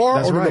young LeVar,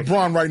 That's or the right.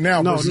 LeBron right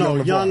now versus young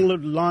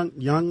LeBron?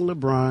 young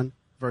LeBron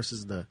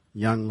versus the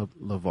young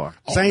LeVar.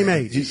 Same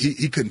age.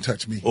 He couldn't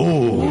touch me. Okay.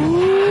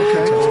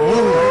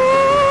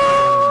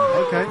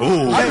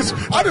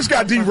 I just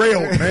got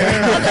derailed,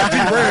 man. I got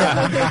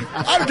derailed.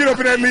 I'd get up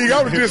in that league.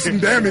 I would do some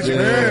damage,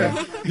 man.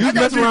 I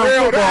got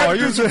derailed. I had to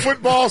do some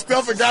football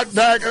stuff and got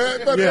back.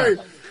 But hey,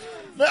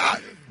 man,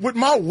 with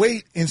my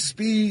weight and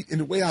speed and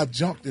the way I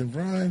jumped and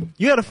run.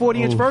 You had a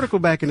 40-inch vertical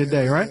back in the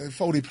day, right?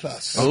 40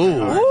 plus.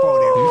 Oh,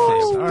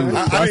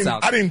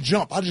 I didn't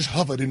jump. I just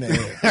hovered in the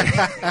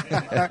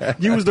air.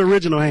 You was the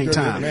original hang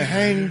time. Man,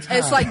 hang time.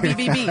 It's like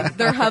BBB.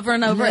 They're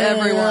hovering over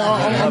everyone.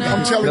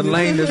 I'm telling The you.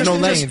 lane, there's no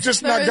lane.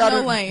 Just There not is got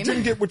no it. lane.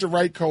 Didn't get with the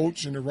right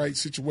coach and the right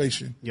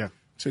situation. Yeah.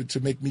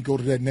 To make me go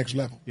to that next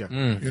level. Yeah.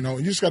 You know,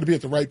 you just got to be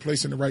at the right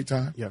place in the right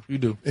time. Yeah. You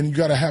do. And you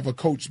got to have a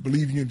coach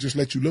believe in you and just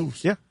let you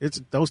loose. Yeah,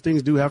 those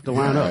things do have to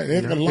line up.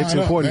 they have to line it's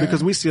up, important man.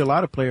 because we see a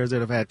lot of players that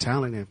have had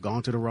talent and have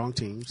gone to the wrong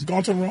teams.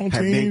 Gone to the wrong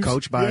have teams. been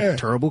coached by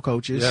terrible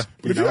coaches. Yeah.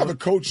 But if you have a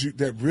coach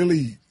that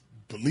really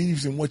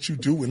believes in what you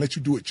do and let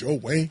you do it your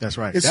way. That's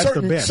right. It's That's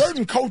certain, the best.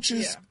 Certain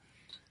coaches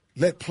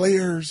let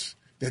players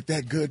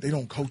that good, they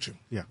don't coach them.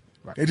 Yeah,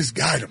 right. They just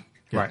guide them.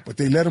 Right. But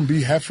they let them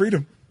have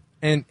freedom.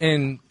 And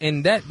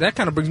that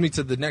kind of brings me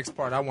to the next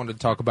part I wanted to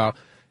talk about,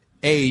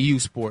 AAU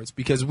sports,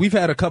 because we've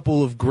had a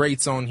couple of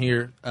greats on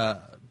here,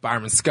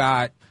 Byron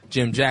Scott,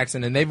 Jim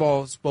Jackson, and they've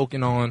all spoke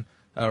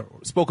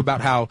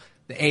about how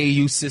the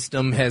AAU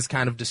system has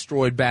kind of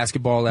destroyed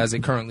basketball as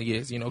it currently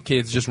is. You know,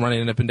 kids just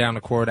running up and down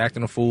the court,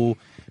 acting a fool,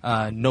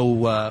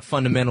 no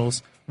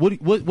fundamentals.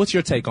 What's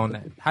your take on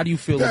that? How do you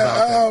feel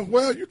about that?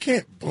 Well, you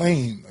can't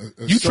blame.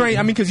 You train,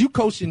 I mean, because you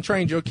coached and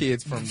trained your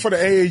kids for the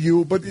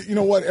AAU, but you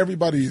know what?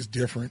 Everybody is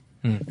different,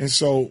 and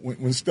so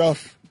when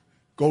stuff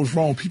goes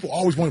wrong, people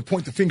always want to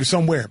point the finger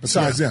somewhere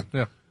besides them.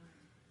 Yeah.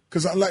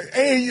 Because I'm like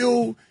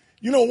AAU,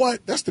 you know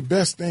what? That's the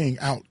best thing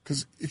out.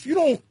 Because if you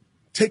don't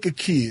take a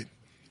kid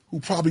who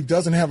probably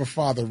doesn't have a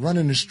father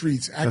running the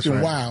streets acting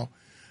wild.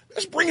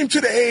 Let's bring him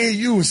to the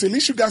AAU and say, at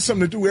least you got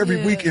something to do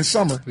every week in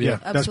summer. Yeah,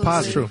 that's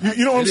positive.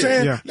 You know what I'm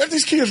saying? Yeah. Let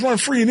these kids run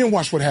free and then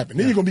watch what happens.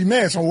 Then you're going to be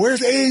mad. So where's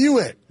the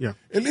AAU at? Yeah.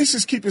 At least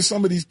it's keeping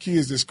some of these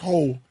kids that's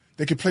cold.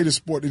 They can play the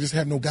sport. They just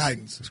have no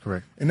guidance. That's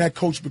correct. And that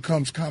coach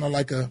becomes kind of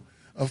like a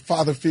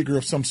father figure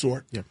of some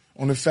sort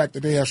on the fact that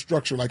they have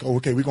structure like, oh,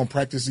 okay, we're going to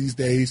practice these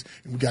days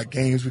and we got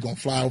games. We're going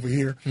to fly over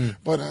here.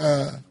 But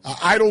an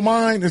idle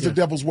mind is the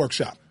devil's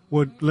workshop.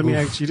 Well, let me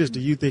ask you this: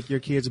 do you think your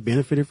kids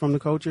benefited from the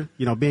culture?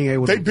 You know, being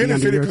able they to be under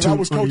benefited because I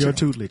was coaching your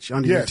tutelage,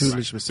 your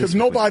tutelage specifically. Because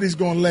nobody's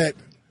going to let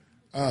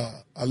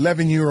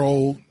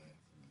 11-year-old,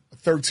 a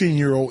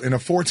 13-year-old, and a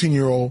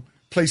 14-year-old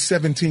play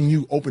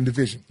 17U open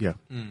division. Yeah.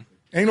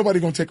 Ain't nobody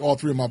going to take all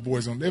three of my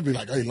boys on. They'll be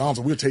like, hey,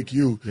 Lonzo, we'll take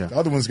you. Yeah. The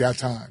other one's got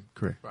time.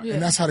 Correct. Right.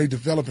 And that's how they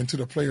develop into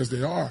the players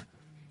they are.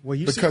 Well,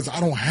 because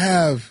I don't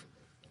have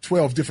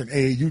 12 different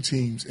AAU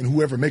teams, and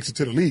whoever makes it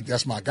to the league,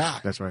 that's my guy.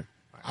 That's right.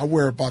 I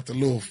worry about the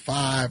little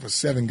 5 or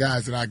 7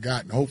 guys that I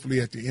got, and hopefully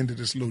at the end of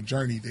this little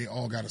journey, they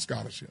all got a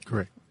scholarship.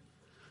 Correct.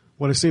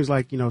 Well, it seems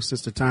like, you know,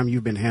 since the time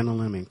you've been handling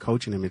them and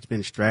coaching them, it's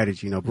been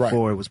strategy. You know,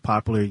 before it was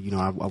popular, you know,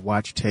 I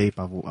watched tape,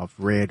 I've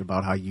read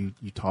about how you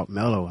taught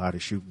Melo how to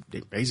shoot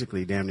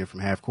basically damn near from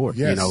half court.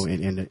 Yes. You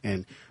know,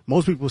 and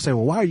most people say,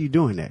 well, why are you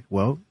doing that?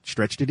 Well,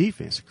 stretch the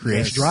defense,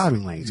 creates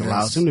driving lanes,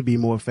 allows him to be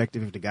more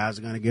effective if the guys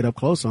are going to get up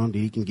close on him,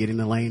 he can get in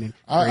the lane and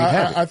create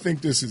havoc. I think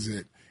this is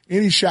it.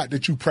 Any shot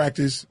that you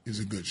practice is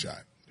a good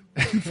shot.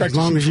 As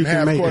long as you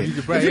can make it.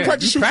 If you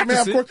practice shooting from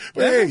half court,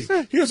 but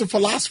hey, here's a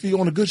philosophy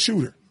on a good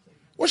shooter.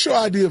 What's your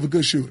idea of a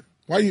good shooter?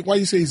 Why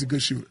you say he's a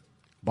good shooter?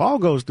 Ball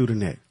goes through the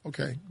net.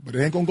 Okay, but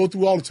it ain't going to go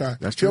through all the time.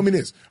 That's Tell true. me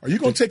this. Are you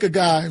going to take a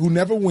guy who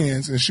never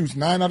wins and shoots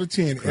 9 out of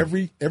 10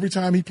 every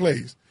time he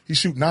plays? He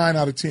shoots 9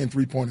 out of 10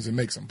 3-pointers and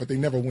makes them, but they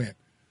never win.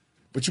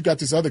 But you got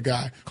this other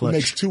guy who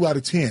makes 2 out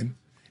of 10,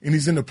 and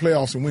he's in the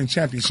playoffs and win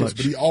championships,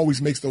 but he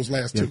always makes those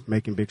last 2.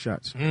 Making big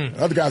shots. The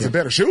other guy's a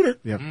better shooter.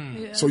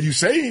 Yeah. So you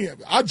say,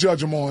 I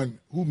judge him on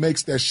who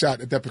makes that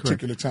shot at that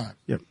particular time.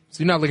 Yep.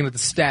 So you're not looking at the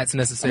stats I'm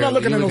necessarily. not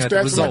looking at those the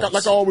stats. results.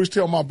 Like I always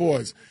tell my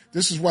boys,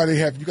 this is why you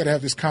got to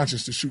have this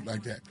conscience to shoot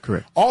like that.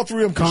 Correct. All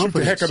 3 of them can shoot the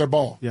Confidence. heck of the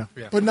ball. Yeah.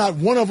 But not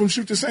one of them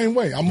shoot the same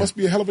way. I must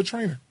be a hell of a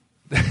trainer.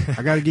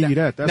 I got to give you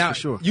that. That's now, for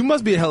sure. You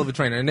must be a hell of a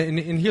trainer. And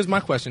here's my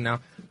question now.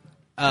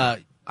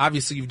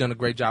 Obviously, you've done a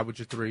great job with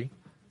your 3.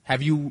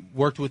 Have you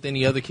worked with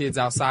any other kids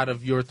outside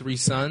of your 3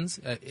 sons,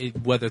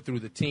 whether through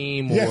the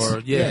team or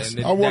yes.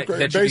 And I work that you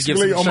could give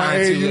basically some on my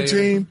shine to AAU later?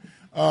 team,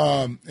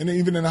 and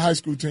even in the high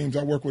school teams,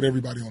 I work with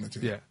everybody on the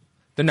team. Yeah.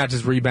 They're not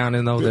just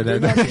rebounding, though. They're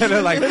not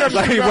just- like they're not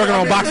just you're working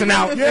on rebounding. boxing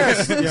out.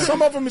 Yes,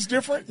 some of them is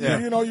different. Yeah.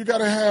 You know, you got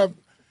to have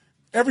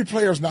every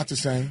player is not the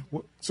same,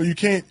 so you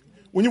can't.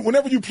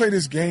 Whenever you play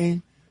this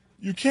game,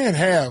 you can't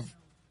have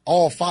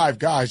all 5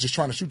 guys just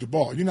trying to shoot the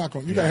ball. You're not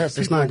going. You got to have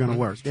people. It's not going to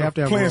work. They have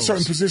to have playing roles.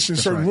 certain positions,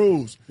 That's certain right.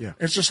 rules. Yeah.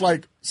 It's just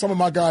like some of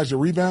my guys that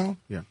rebound.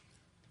 Yeah.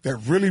 That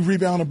really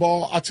rebound the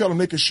ball. I tell them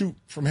they can shoot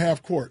from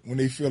half court when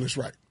they feel it's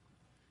right.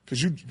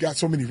 Because you got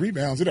so many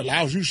rebounds, it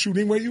allows you to shoot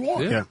anywhere you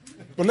want. Yeah.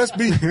 But let's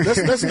be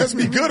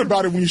good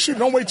about it when you shoot.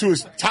 Don't wait till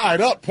it's tied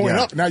up, point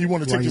up. Now you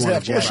want to take this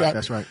half court shot.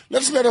 That's right.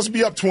 Let us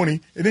be up 20,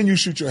 and then you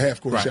shoot your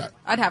half court shot.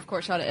 I'd half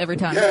court shot it every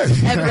time.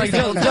 Yes. Every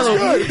single time.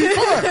 Good. Be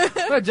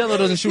fun. But Jello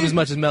doesn't shoot as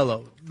much as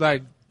Melo.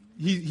 Like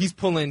he's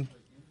pulling.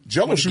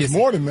 Jello shoots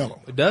more than Melo.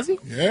 Does he?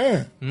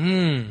 Yeah.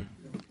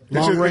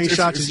 Long range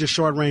shots is just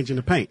short range in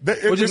the paint.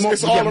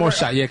 It's all more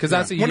shot. Yeah, because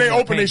I see when they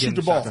open, they shoot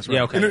the ball. Right.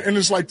 Yeah, okay. And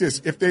it's like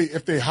this: if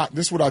they hot,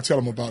 this is what I tell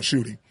them about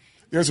shooting.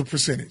 There's a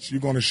percentage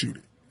you're going to shoot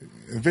it.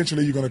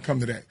 Eventually, you're going to come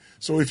to that.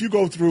 So if you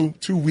go through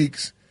 2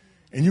 weeks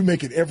and you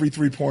make it every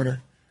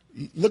 3-pointer,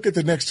 look at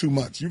the next 2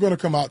 months. You're going to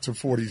come out to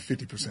 40,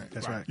 50%.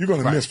 That's right. You're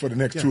going to miss for the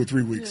next 2 or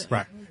 3 weeks.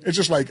 Right. It's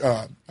just like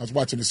I was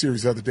watching the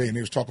series the other day, and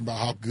they was talking about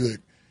how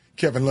good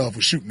Kevin Love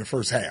was shooting the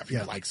first half. He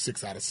was like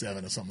 6 out of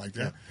 7 or something like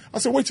that. I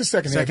said, wait till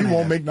second half. He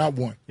won't make not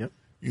one. Yep.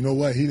 You know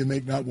what? He didn't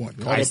make not one.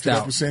 Caught up to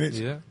that percentage.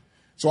 Yeah.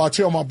 So I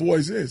tell my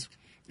boys this.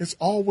 It's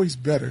always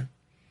better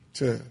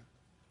to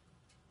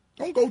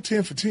don't go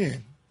 10 for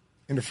 10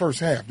 in the first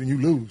half, then you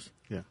lose.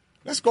 Yeah.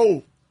 Let's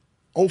go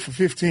 0 for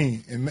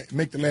 15 and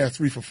make the last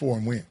 3 for 4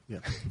 and win. Yeah.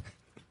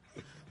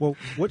 Well,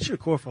 what's your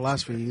core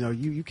philosophy? You know,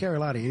 you carry a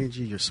lot of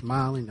energy. You're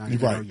smiling. You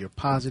know, you're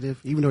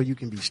positive, even though you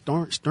can be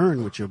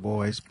stern with your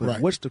boys.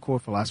 But what's the core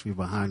philosophy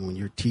behind when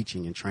you're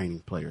teaching and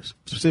training players,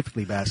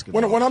 specifically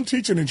basketball? When I'm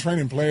teaching and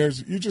training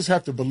players, you just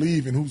have to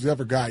believe in who's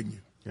ever guiding you.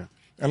 Yeah.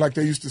 And like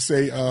they used to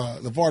say,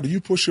 Lavar, do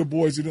you push your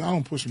boys to do? I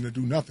don't push them to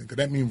do nothing because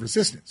that means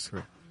resistance.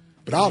 Correct.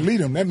 But I'll lead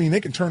them. That means they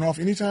can turn off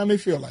anytime they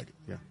feel like it.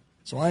 Yeah.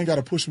 So I ain't got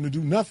to push them to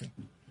do nothing.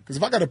 Because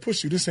if I got to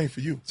push you, this ain't for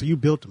you. So you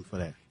built them for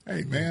that.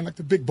 Hey, man, like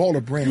the Big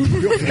Baller brand,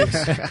 you built for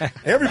this.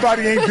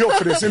 Everybody ain't built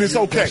for this, and it's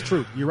okay. That's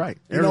true. You're right.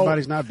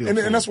 Everybody's not built for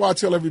it. And that's why I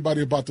tell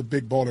everybody about the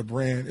Big Baller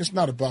brand. It's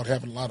not about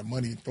having a lot of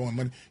money and throwing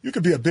money. You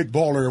could be a big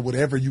baller at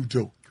whatever you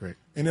do. Correct.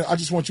 And I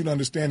just want you to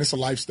understand it's a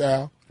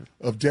lifestyle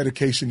of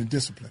dedication and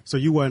discipline. So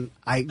you weren't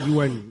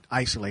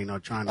isolating or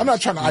trying to. I'm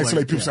not trying to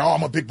isolate people. Say, "Oh,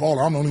 I'm a big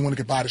baller. I'm the only one that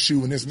can buy the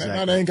shoe and this and that."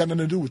 No, that ain't got nothing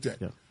to do with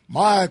that. Yeah.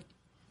 My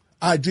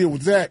idea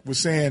with that was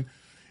saying,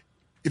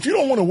 if you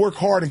don't want to work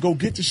hard and go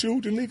get the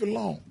shoe, then leave it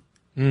alone.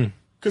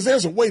 Because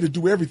there's a way to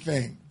do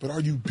everything, but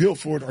are you built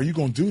for it? Are you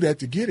going to do that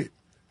to get it?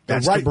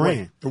 That's the brand.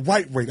 Way. The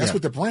right way. That's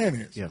what the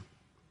brand is. Yeah.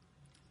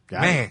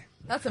 Man.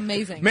 That's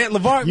amazing. Man,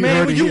 LeVar,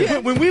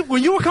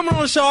 when you were coming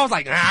on the show, I was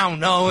like, I don't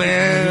know,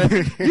 man.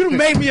 You done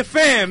made me a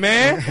fan,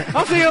 man.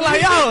 I'm thinking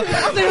like, yo.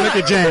 Look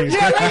at James.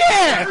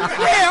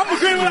 Yeah, I'm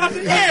agreeing with I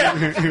said,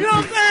 yeah. You know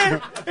what I'm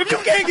saying? If you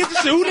can't get the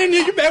shoe, then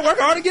you better work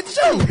hard to get the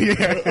shoe.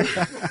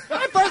 Yeah.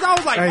 At first, I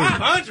was like,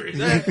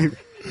 500.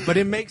 But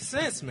it makes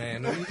sense,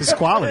 man. It's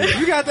quality.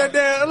 You got that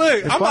damn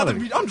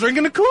look. I'm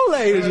drinking the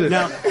Kool-Aid.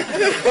 Now,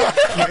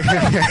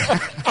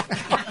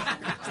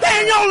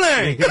 stay in your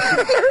lane.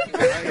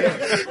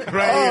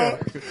 Right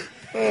here.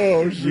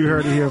 Oh, you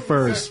heard it here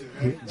first.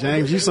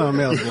 James, you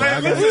something else, boy.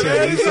 I gotta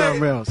tell you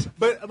something else.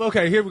 But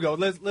okay, here we go.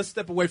 Let's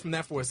step away from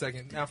that for a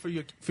second. Now, for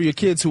your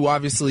kids who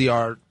obviously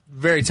are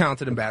very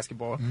talented in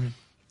basketball,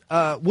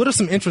 what are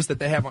some interests that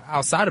they have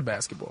outside of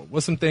basketball?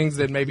 What's some things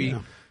that maybe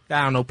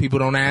I don't know, people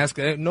don't ask.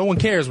 No one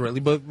cares really,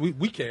 but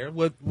we care.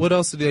 What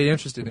else are they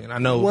interested in? I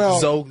know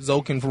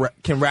Zoe can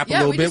rap a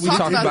little bit. We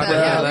talked about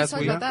that last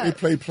week. They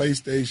play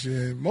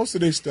PlayStation. Most of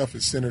their stuff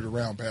is centered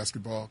around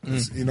basketball.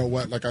 'Cause you know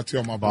what? Like I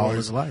tell my boys, ball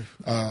is life.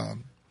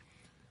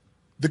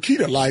 The key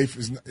to life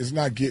is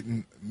not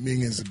getting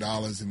millions of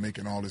dollars and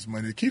making all this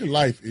money. The key to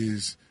life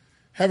is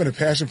having a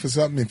passion for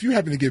something. If you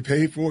happen to get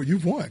paid for it,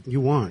 you've won. You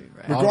won.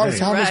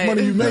 Regardless of how much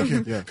money you're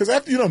making. Because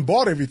after you done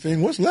bought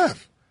everything, what's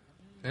left?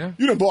 Yeah.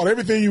 You done bought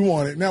everything you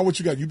wanted. Now what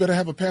you got? You better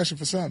have a passion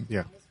for something.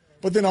 Yeah.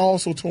 But then I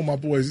also told my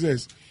boys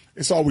this.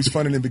 It's always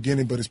fun in the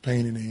beginning, but it's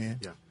pain in the end.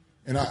 Yeah.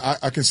 And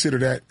I consider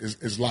that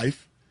as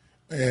life.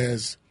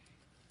 As,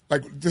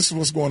 like, this is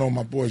what's going on with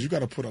my boys. You got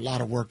to put a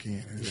lot of work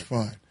in, and it's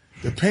fun.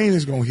 The pain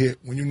is going to hit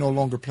when you're no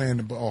longer playing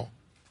the ball.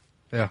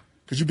 Yeah.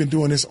 Because you've been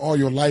doing this all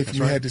your life, and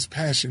you had this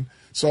passion.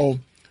 So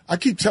I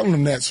keep telling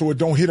them that so it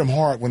don't hit them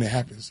hard when it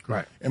happens.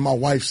 Right. And my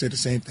wife said the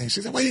same thing.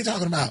 She said, what are you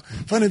talking about?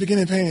 Fun in the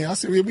beginning, pain. I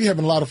said, we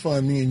having a lot of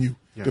fun, me and you.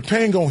 Yeah. The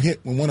pain going to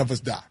hit when one of us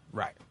die.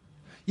 Right.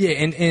 Yeah,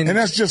 and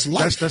that's just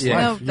life. That's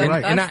yeah. life. You're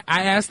right. And I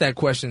asked that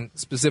question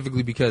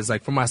specifically because,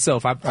 like, for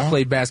myself, I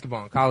played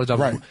basketball in college.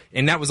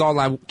 And that was all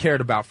I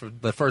cared about for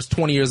the first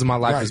 20 years of my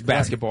life was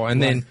basketball.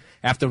 And then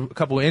after a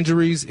couple of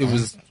injuries, it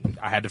was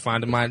I had to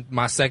find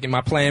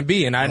my plan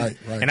B, and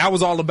I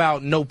was all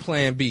about no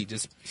plan B,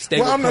 just stay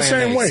with plan A. I'm the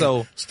same way.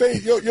 So stay.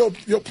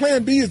 Your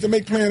plan B is to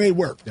make plan A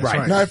work.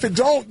 Right. Now, if it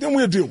don't, then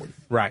we'll deal with it.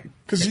 Right.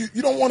 Because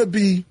you don't want to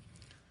be.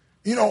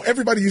 You know,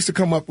 everybody used to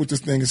come up with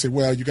this thing and say,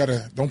 well, you got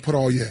to don't put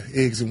all your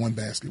eggs in one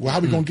basket. Well, how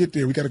we going to get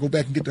there? We got to go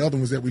back and get the other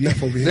ones that we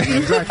left over here.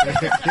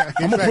 Exactly.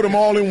 I'm going to put them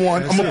all in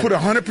one. I'm going to put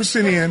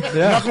 100% in. I'm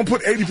not going to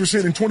put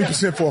 80% and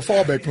 20% for a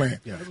fallback plan.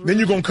 Yeah. Then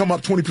you're going to come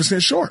up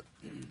 20% short.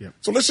 Yeah.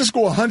 So let's just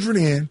go 100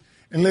 in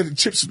and let the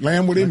chips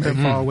land within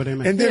them. Fall within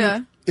them. And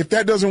then if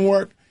that doesn't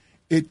work,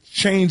 it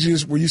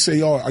changes where you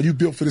say, oh, are you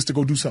built for this to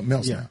go do something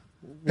else now?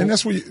 And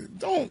that's where you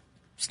don't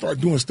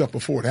start doing stuff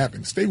before it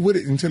happens. Stay with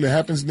it until it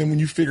happens. And then when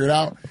you figure it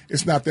out,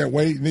 it's not that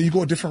way. And then you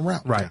go a different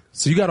route. Right.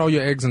 So you got all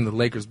your eggs in the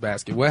Lakers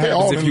basket. What They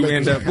all happens if in you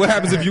Lakers end up? What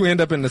happens if you end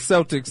up in the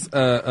Celtics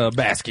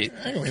basket?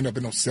 I ain't gonna end up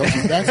in no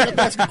Celtics basket. That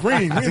basket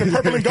green. We in the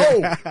purple and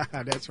gold.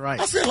 That's right.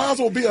 I said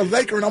Lonzo will be a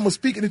Laker, and I'm gonna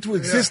speak it into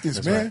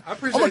existence, man.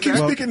 Right. I'm gonna keep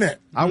speaking that.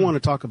 I want to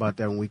talk about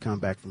that when we come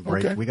back from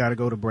break. Okay. We got to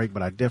go to break,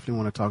 but I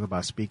definitely want to talk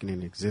about speaking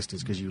in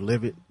existence because you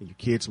live it and your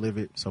kids live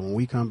it. So when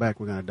we come back,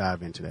 we're going to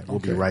dive into that. We'll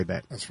be right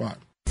back. That's fine.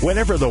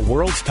 Whenever the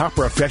world's top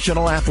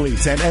professional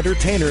athletes and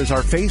entertainers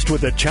are faced with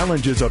the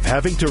challenges of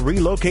having to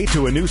relocate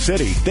to a new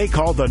city, they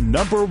call the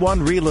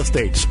 #1 real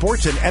estate,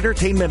 sports, and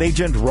entertainment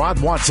agent Rod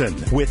Watson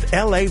with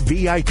LA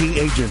VIP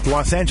Agent,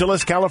 Los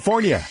Angeles,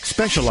 California.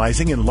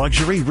 Specializing in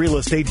luxury real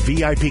estate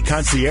VIP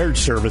concierge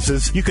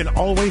services, you can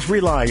always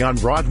rely on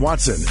Rod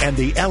Watson and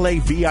the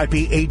LA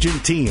VIP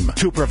Agent team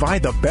to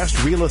provide the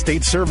best real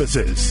estate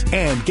services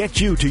and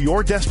get you to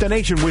your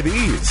destination with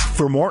ease.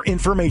 For more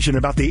information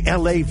about the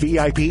LA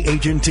VIP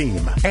Agent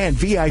team and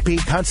VIP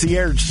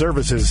concierge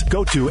services,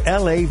 go to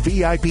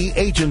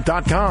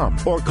lavipagent.com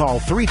or call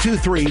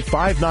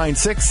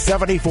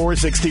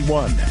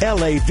 323-596-7461.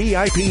 LA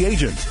VIP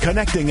Agent,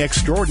 connecting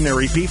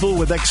extraordinary people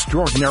with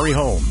extraordinary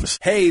homes.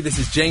 Hey, this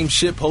is James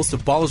Shipp, host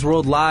of Ballers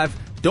World Live.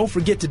 Don't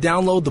forget to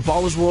download the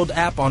Ballers World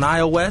app on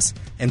iOS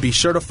and be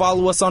sure to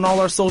follow us on all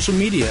our social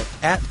media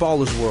at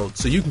Ballers World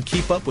so you can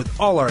keep up with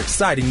all our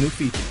exciting new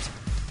features.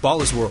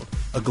 Ballers World,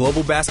 a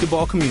global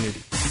basketball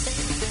community.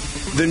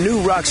 The new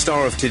rock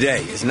star of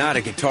today is not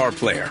a guitar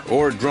player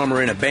or a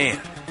drummer in a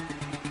band.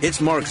 It's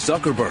Mark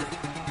Zuckerberg,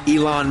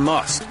 Elon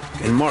Musk,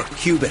 and Mark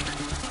Cuban.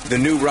 The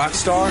new rock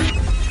star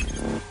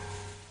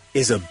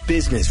is a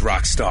business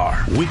rock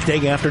star.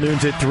 Weekday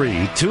afternoons at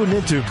 3, tune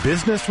into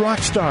Business Rock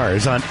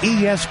Stars on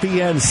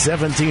ESPN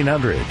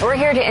 1700. We're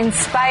here to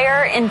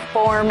inspire,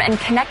 inform, and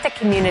connect a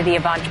community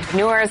of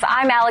entrepreneurs.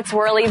 I'm Alex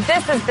Worley.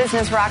 This is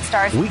Business Rock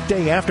Stars.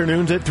 Weekday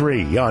afternoons at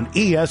 3 on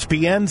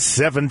ESPN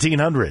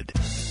 1700.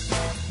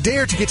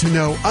 Dare to get to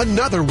know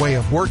another way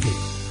of working,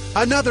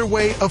 another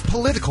way of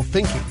political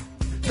thinking.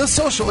 The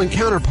Social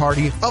Encounter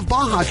Party of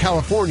Baja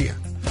California.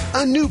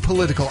 A new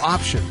political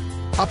option.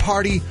 A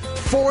party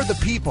for the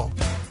people.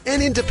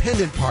 An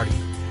independent party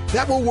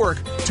that will work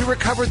to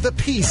recover the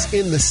peace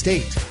in the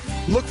state.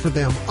 Look for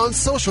them on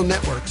social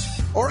networks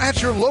or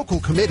at your local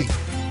committee.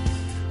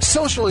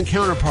 Social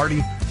Encounter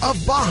Party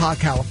of Baja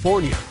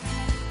California.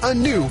 A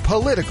new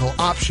political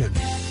option.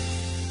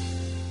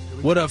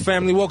 What up,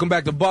 family? Welcome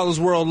back to Ballers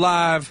World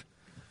Live.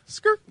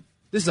 Skirt.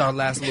 This is our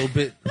last little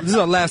bit. This is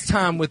our last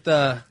time with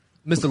Mr.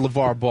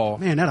 Lavar Ball.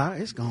 Man,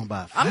 it's gone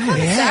by fast. I'm kind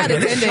of sad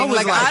it's ending.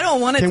 Like, I don't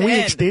want it to end. Can we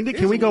extend it?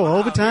 Can we go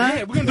overtime?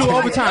 Yeah, we're going to do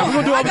overtime. We're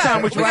going to do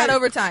overtime with you, We right? got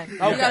overtime.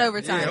 Okay. We got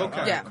overtime. Yeah,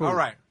 okay. Yeah. Cool. All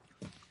right.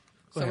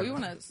 So we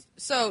want to.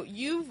 So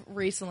you've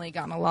recently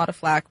gotten a lot of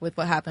flack with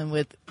what happened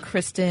with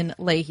Kristen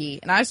Leahy,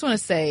 and I just want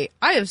to say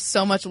I have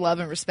so much love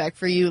and respect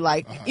for you.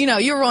 Like, you know,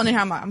 you're rolling here.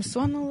 I'm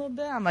sweating a little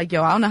bit. I'm like,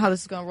 yo, I don't know how this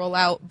is gonna roll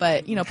out,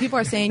 but you know, people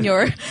are saying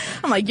you're.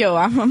 I'm like, yo,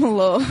 I'm a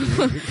little, it's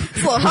a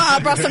little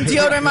hot. I brought some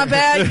deodorant in my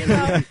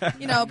bag.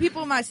 You know,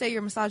 people might say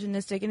you're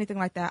misogynistic, anything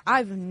like that.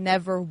 I've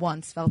never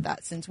once felt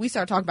that since we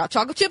started talking about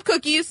chocolate chip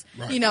cookies.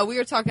 Right. You know, we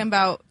were talking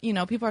about, you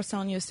know, people are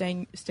telling you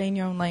to stay in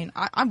your own lane.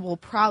 I will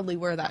proudly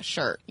wear that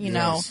shirt. You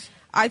know.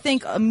 I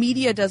think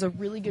media does a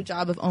really good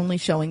job of only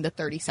showing the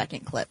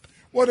 30-second clip.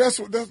 Well, that's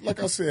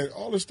like I said,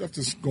 all the stuff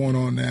that's going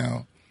on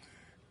now,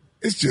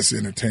 it's just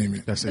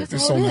entertainment. That's it.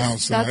 It's on the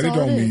outside. It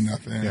don't mean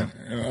nothing. Yeah.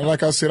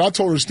 Like I said, I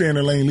told her to stay in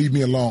her lane, leave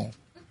me alone.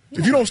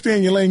 If you don't stay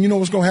in your lane, you know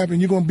what's going to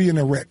happen. You're going to be in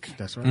a wreck.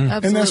 That's right.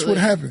 And that's what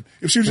happened.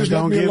 If she just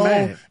left me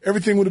alone,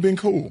 everything would have been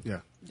cool. Yeah.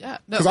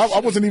 Because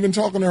I wasn't even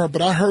talking to her,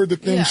 but I heard the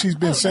things she's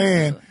been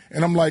saying,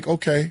 and I'm like,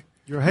 okay.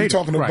 You're a hater. You're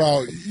talking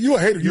about you're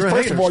a hater.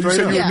 First of all, you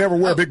said you would never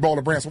wear a big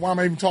baller brand, so why am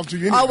I even talking to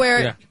you anyway? I'll wear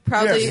it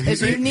proudly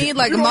if you need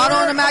like a model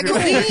in a magazine.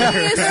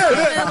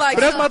 Like, but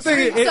that's my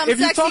thing. If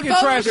you're talking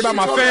trash about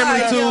my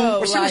family too,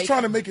 but she was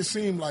trying to make it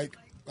seem like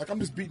I'm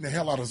just beating the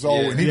hell out of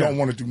Zoe, and he don't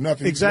want to do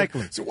nothing.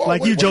 Exactly. So,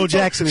 like you, Joe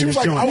Jackson, in this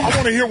joint. I want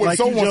to hear what like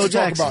Zoe wants to talk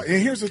Jackson. about.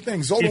 And here's the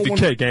thing: Zoe don't want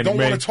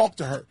to talk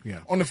to her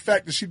on the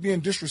fact that she's being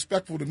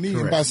disrespectful to me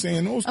and by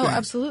saying those things. Oh,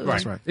 absolutely.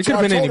 That's right. It could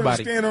have been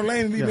anybody. Stay in her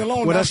lane and leave me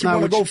alone. Well, now she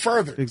want to go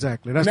further.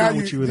 Exactly. That's now not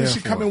what you were there for.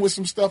 She come in with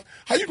some stuff.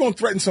 How you going to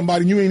threaten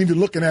somebody and you ain't even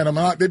looking at them?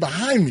 They're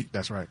behind me.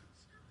 That's right.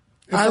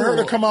 And for her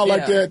to come out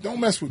like that, don't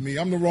mess with me.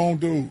 I'm the wrong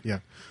dude. Yeah.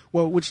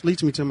 Well, which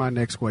leads me to my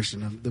next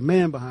question. The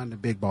man behind the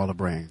Big Baller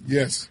brand.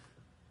 Yes.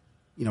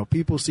 You know,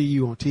 people see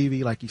you on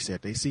TV, like you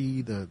said. They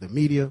see the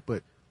media,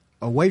 but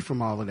away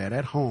from all of that,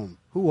 at home,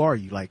 who are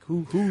you? Like,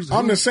 who's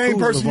I'm the same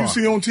person LaVar? you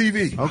see on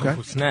TV. Okay.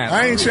 Oh, snap.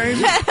 I ain't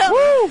changing.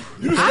 Woo!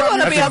 I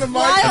want to be a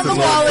fly on the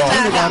wall in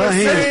that house.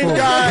 Same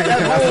guy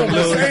at home.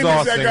 The same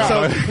exact guy.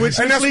 So,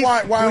 and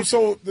that's why I'm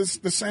so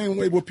the same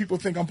way where people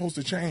think I'm supposed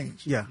to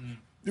change. Yeah.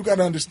 You got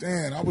to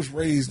understand, I was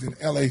raised in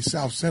L.A.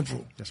 South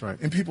Central. That's right.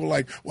 And people are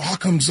like, well, how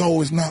come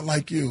Zoe is not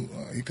like you?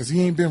 Because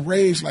he ain't been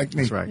raised like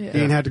me. That's right. Yeah.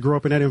 He ain't had to grow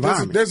up in that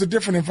environment. There's a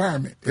different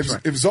environment.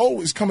 If Zoe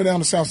is coming down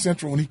to South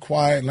Central and he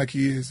quiet like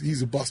he is,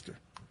 he's a buster.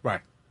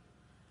 Right.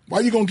 Why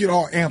you gonna get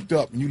all amped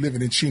up and you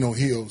living in Chino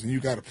Hills and you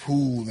got a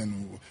pool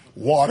and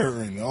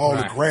water and all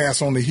the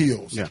grass on the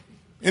hills? Yeah.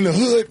 In the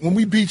hood, when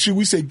we beat you,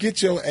 we say,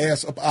 "Get your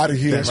ass up out of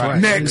here." That's right.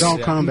 Next,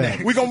 Don't come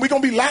back. We gonna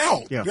be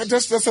loud. Yeah. That's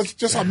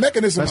just our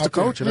mechanism. That's the out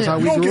there. culture. That's how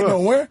you we don't grew get up.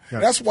 nowhere. Yeah.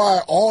 That's why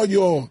all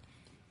your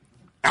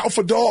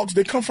alpha dogs,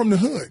 they come from the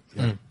hood.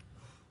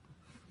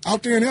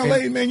 Out there in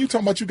L.A., man, you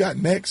talking about you got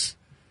next.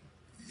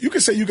 You can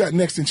say you got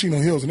next in Chino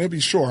Hills, and they'll be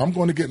sure. I'm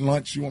going to get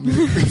lunch. You want me to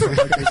do something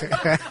like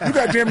that? You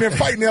got damn near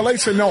fighting in L.A.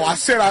 Say, no, I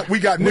said we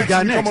got next.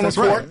 got you next. come on That's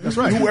the court. right. That's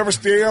right. Whoever's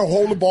there,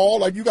 hold the ball.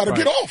 Like, you got to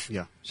get off.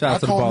 Yeah. Shout out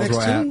to the Balls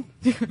Roll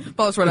app.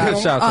 Balls Roll app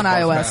Shout out on to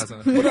the Balls iOS.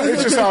 app. But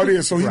it's just how it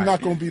is. So he's Right.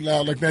 not going to be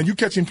loud like that. You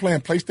catch him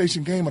playing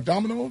PlayStation game or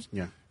dominoes,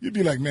 you'd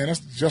be like, man, that's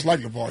just like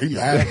Lavar. He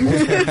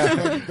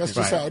loud. That's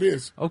just how it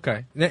is.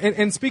 Okay.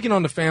 And speaking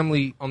on the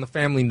family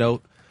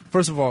note,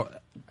 first of all,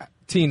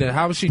 Tina,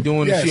 how is she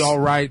doing? Yes. Is she all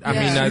right? I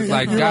mean,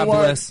 like, You know God what?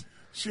 bless.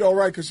 She all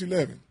right because she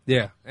living.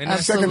 Yeah. And The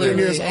that's second thing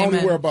is, I Amen.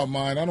 don't worry about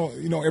mine. I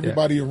don't,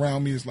 everybody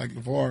around me is like,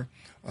 Lavar,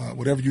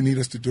 whatever you need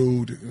us to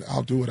do,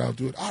 I'll do it.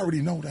 I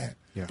already know that.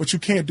 Yeah. But you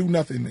can't do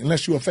nothing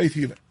unless you're a faith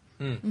healer.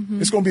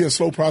 It's going to be a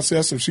slow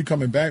process if she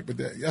coming back, but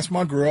that's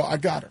my girl. I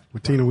got her.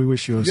 Well, Tina, we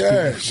wish you a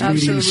She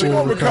speedy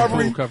full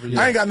recovery. recovery,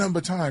 I ain't got nothing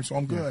but time, so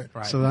I'm good.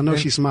 Right. So I know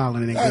she's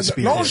smiling and in good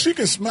spirits. Long as she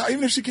can smile,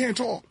 even if she can't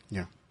talk.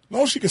 Yeah.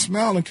 Long as she can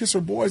smile and kiss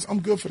her boys,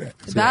 I'm good for that.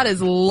 That is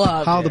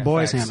love. How are the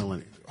boys facts. handling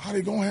it? How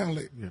they gonna handle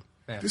it?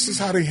 Yeah. This is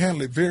how they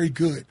handle it very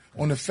good.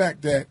 On the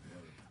fact that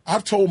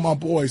I've told my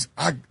boys,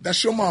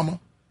 that's your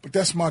mama, but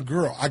that's my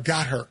girl. I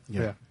got her.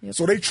 Yeah.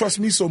 So they trust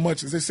me so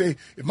much as they say,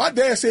 if my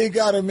dad say he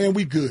got her, man,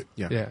 we good.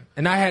 Yeah,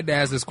 and I had to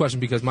ask this question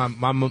because my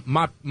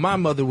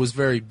mother was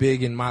very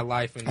big in my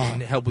life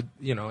and helped with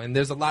and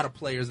there's a lot of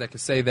players that could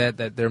say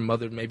that their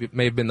mother may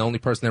have been the only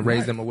person that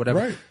raised them or whatever.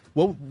 Right.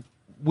 Well,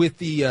 with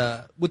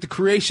the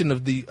creation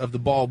of the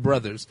Ball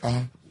brothers,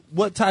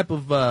 what type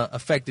of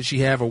effect did she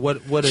have, or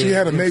what She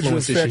had a major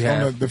influence did effect she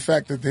have? on the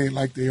fact that they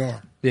like they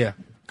are. Yeah.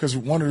 Because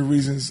one of the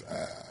reasons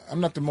I'm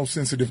not the most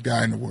sensitive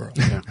guy in the world.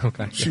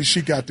 Okay.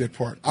 She got that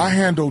part. I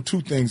handle two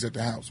things at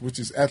the house, which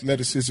is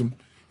athleticism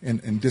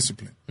and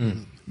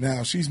discipline.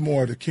 Now she's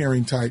more the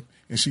caring type,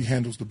 and she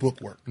handles the book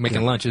work.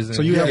 Making lunches. And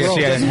So you have roles.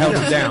 she had held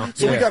it down.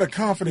 So we got a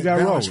confident You got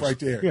balance roles. right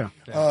there.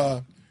 Yeah.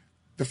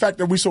 The fact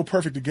that we're so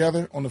perfect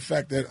together on the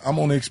fact that I'm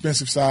on the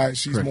expensive side,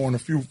 she's Correct. more on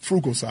the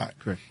frugal side.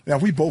 Correct. Now,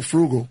 if we both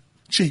frugal,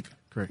 cheap,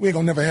 Correct. we ain't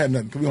going to never have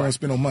nothing because we don't want to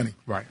spend no money.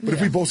 Right. But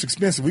if we both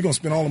expensive, we're going to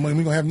spend all the money,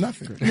 we're going to have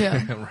nothing.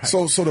 Yeah. Right.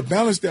 So the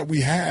balance that we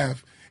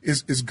have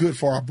is good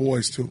for our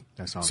boys, too.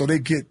 That's awesome. So they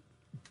get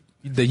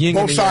The yin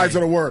and both the sides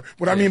yang. of the word.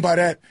 What I mean by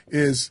that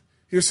is,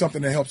 here's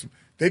something that helps them.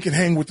 They can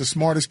hang with the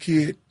smartest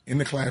kid in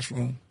the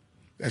classroom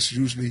that's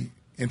usually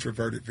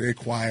introverted, very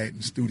quiet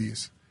and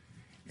studious.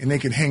 And they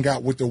can hang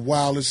out with the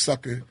wildest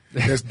sucker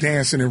that's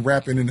dancing and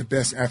rapping and the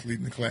best athlete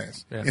in the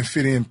class and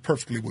fit in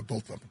perfectly with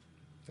both of them.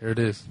 There it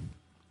is.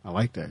 I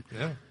like that.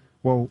 Yeah.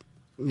 Well,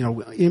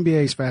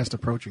 NBA is fast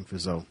approaching for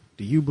Zoe.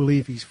 Do you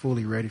believe he's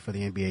fully ready for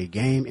the NBA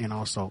game and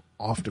also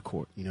off the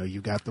court? You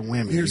got the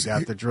women, you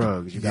got the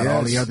drugs, you got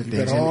all the other you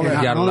things. got all that.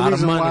 You got a lot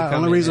of money coming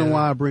only reason in.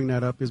 why I bring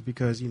that up is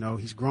because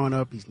he's growing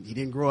up. He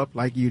didn't grow up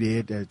like you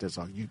did. That's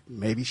all. You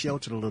maybe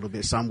sheltered a little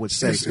bit. Some would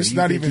say. It's So do you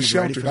not think even he's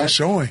ready sheltered. for I that?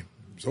 show him.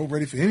 So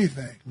ready for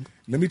anything.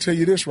 Let me tell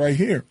you this right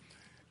here.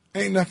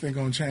 Ain't nothing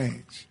going to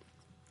change.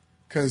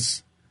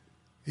 Because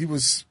he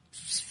was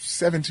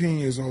 17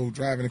 years old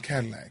driving a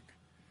Cadillac,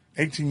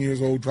 18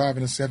 years old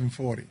driving a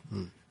 740.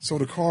 So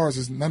the cars,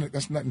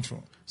 that's nothing to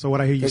him. So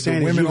what I hear you Because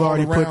saying the is women you've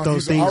already all put around, those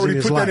he's things already in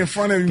his put life. that in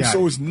front of him, Got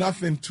so it. it's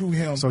nothing to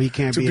him. So he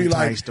can't to be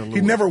enticed like, or he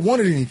lured. never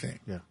wanted anything.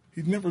 Yeah.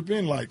 He'd never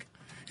been like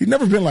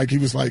he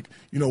was like,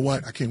 you know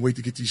what, I can't wait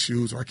to get these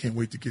shoes, or I can't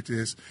wait to get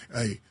this.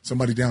 Hey,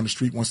 somebody down the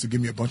street wants to give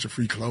me a bunch of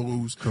free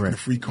clothes and a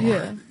free car.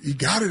 Yeah. He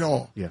got it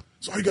all. Yeah.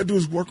 So all you got to do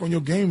is work on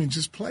your game and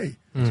just play.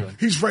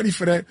 He's ready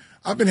for that.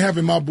 I've been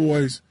having my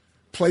boys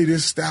play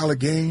this style of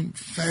game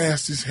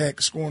fast as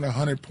heck, scoring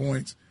 100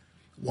 points.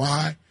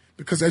 Why?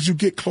 Because as you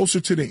get closer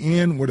to the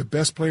end where the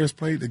best players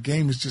play, the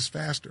game is just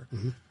faster.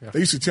 They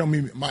used to tell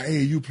me my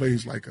AAU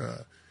plays like,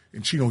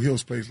 and Chino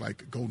Hills plays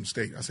like Golden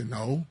State. I said,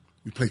 no,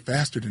 we play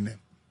faster than them.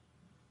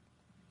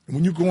 And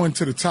when you go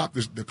into the top,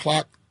 the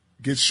clock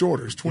gets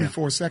shorter. It's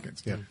 24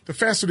 seconds. Yeah. The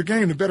faster the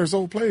game, the better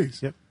Zoe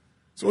plays. Yep.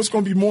 So it's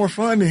going to be more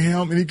fun to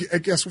him.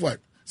 And guess what?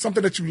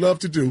 Something that you love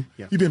to do.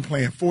 Yeah. He's been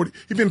playing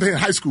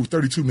high school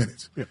 32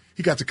 minutes. Yeah.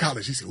 He got to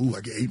college. He said, ooh,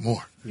 I get 8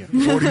 more. Yeah.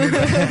 40 minutes.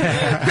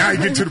 Now he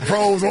get to the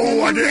pros.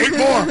 Oh, I get 8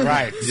 more.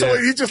 Right. So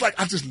he's just like,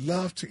 I just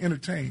love to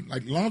entertain.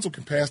 Like Lonzo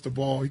can pass the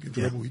ball. He can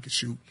dribble. He can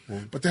shoot.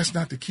 But that's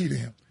not the key to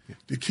him.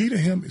 The key to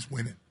him is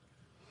winning.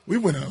 We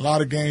win in a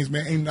lot of games,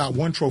 man. Ain't not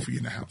one trophy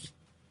in the house.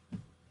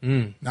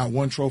 Not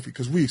one trophy,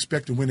 because we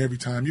expect to win every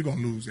time. You're going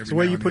to lose every time. So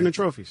where you putting the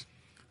trophies?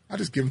 I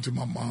just give them to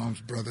my mom's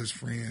brothers,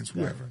 friends,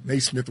 whoever.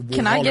 Nate Smith Award.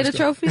 Can I all get that a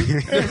stuff. trophy?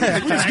 Just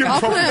give I'll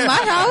them put it in my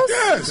house.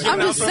 Yes. I'm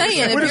just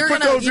saying, We if just you're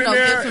put going those to in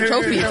there, get some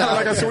trophies out.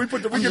 like I said, we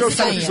get those just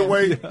trophies saying.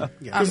 away.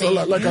 I 'Cause mean,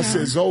 like I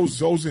said,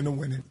 Zoe's in the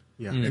winning.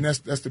 Yeah. And that's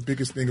the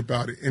biggest thing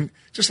about it. And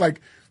just like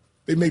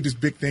they made this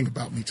big thing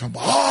about me talking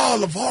about,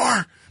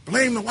 LaVar,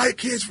 blame the white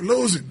kids for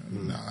losing.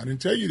 No, I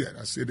didn't tell you that.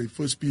 I said their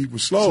foot speed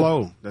was slow.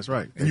 Slow, that's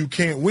right. And you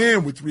can't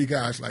win with 3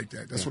 guys like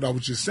that. That's what I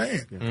was just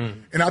saying.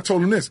 And I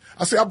told them this.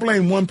 I said, I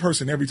blame one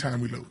person every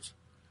time we lose.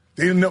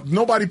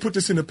 Nobody put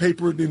this in the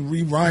paper, didn't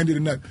rewind it or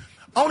nothing.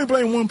 I only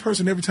blame one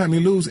person every time we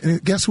lose,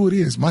 and guess who it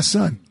is? My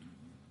son.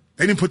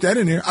 They didn't put that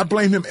in there. I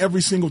blame him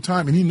every single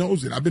time, and he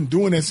knows it. I've been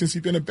doing that since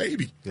he's been a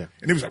baby. Yeah.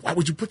 And he was like, why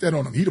would you put that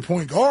on him? He the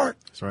point guard.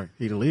 That's right.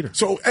 He the leader.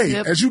 So, hey,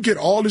 as you get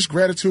all this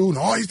gratitude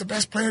and, he's the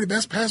best player, the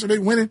best passer, they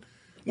winning.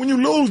 When you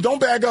lose, don't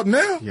bag up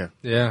now.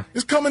 Yeah.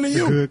 It's coming to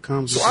you. Good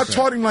comes so I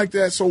taught him like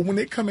that. So when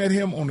they come at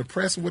him on the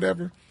press or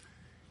whatever,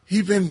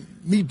 he been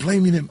me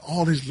blaming him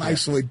all his life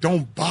so it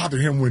don't bother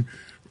him when,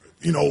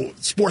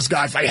 sports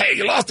guys like, hey,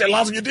 you lost that,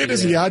 Lonzo, you did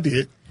this. Yeah, I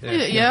did.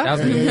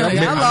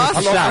 I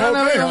lost.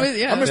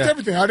 I missed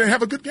everything. I didn't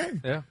have a good game.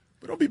 Yeah.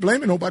 But don't be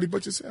blaming nobody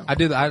but yourself. I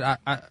did. I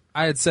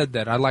had said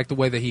that. I liked the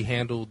way that he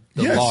handled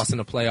the loss in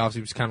the playoffs.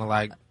 He was kind of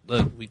like,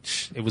 look,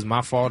 it was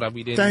my fault.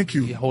 We didn't Thank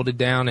you. hold it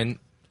down. And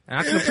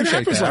I can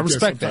appreciate that. Like I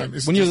respect that.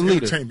 It's when you're the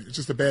leader. It's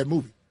just a bad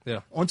movie.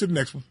 Yeah. On to the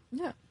next one.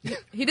 Yeah.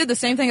 He did the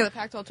same thing at the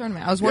Pac-12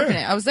 tournament. I was working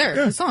it. I was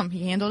there. I saw him.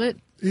 He handled it.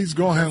 He's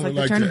going to handle it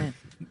like that.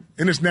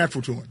 And it's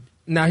natural to him.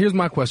 Now, here's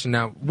my question.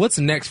 Now, what's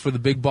next for the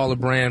Big Baller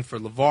brand for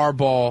Lavar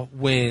Ball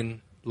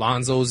when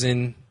Lonzo's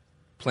in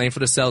playing for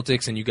the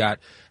Celtics and you got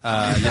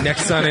your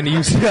next son in the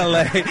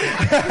UCLA?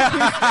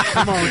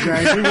 Come on,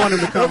 James. We want him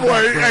to come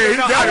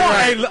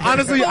back.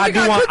 Honestly, I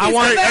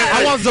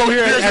want Zoe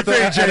here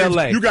at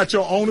LA. You got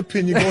your own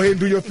opinion. Go ahead and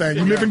do your thing.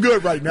 You're living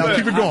good right now.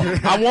 Keep it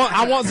going.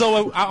 I want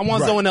Zoe. I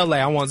want Zoe in LA.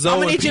 I want Zoe. I'm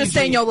gonna need you to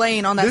stay in your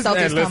lane on that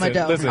Celtics comment,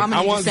 though.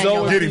 I want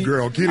Zoe. Get him,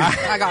 girl. Get him.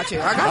 I got you.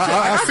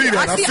 I see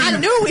that. I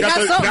knew he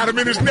had something. Got him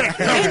in his neck.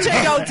 Get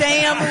in your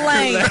damn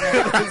lane.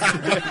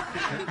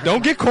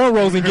 Don't get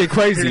cornrows and get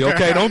crazy,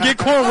 okay? Don't get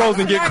cornrows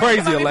and get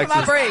crazy,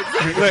 Alexis.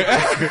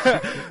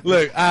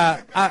 Look,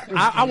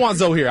 I want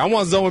Zoe here. I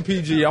want Zoe and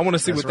PG. I want to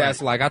see what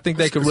that's like. I think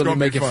they could really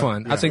make it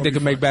fun. I think they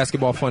could make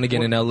basketball fun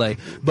again in LA.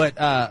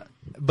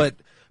 But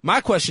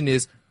my question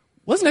is,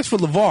 what's next for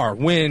LaVar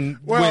when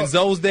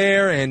Zoe's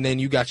there and then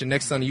you got your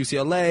next son at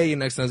UCLA, your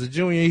next son's a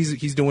junior,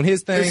 he's doing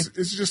his thing?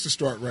 It's just a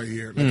start right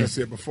here. Like I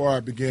said, before I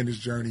began this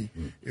journey,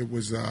 it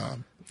was I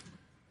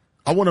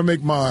want to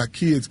make my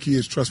kids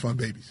trust fund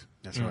babies.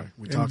 That's right.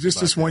 And just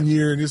this 1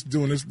 year, and this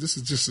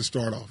is just a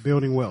start off.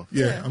 Building wealth.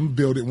 Yeah, I'm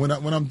building. When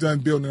I'm done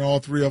building all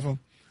 3 of them,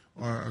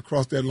 or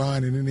across that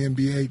line and in the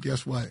NBA,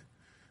 guess what?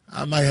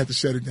 I might have to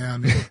shut it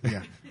down there.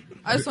 Yeah.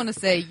 I just want to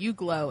say you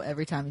glow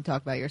every time you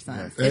talk about your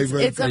sons. Yes.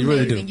 It's amazing.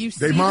 Really you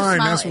see they mine.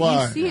 the smile, That's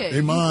why. you see it.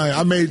 They mine.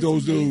 I made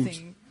those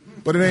dudes.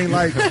 But it ain't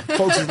like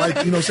folks is like,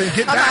 saying,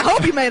 get back. I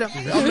hope you made them.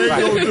 I made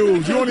those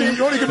dudes. You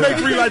only can make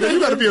 3 like that. You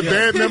got to be a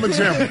bad member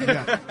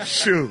jammer.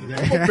 Shoot.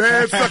 I'm a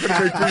bad sucker to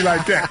make 3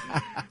 like that.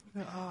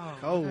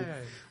 Oh,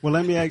 well,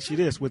 let me ask you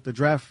this. With the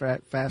draft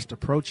fast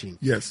approaching,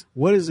 yes,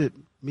 what does it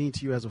mean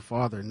to you as a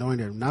father, knowing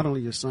that not only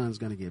your son's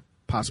going to get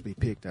possibly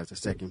picked as a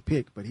second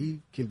pick, but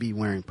he can be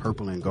wearing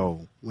purple and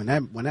gold? When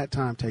that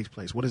time takes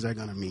place, what is that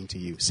going to mean to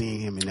you, seeing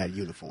him in that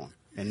uniform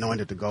and knowing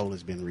that the goal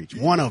has been reached?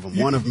 One of them,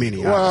 one of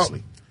many,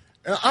 obviously.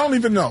 I don't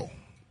even know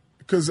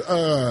because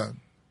I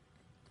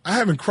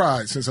haven't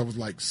cried since I was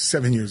like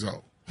 7 years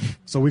old.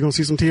 So we're going to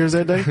see some tears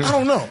that day? I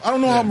don't know. How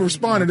I'm going to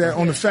respond to that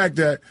on the fact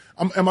that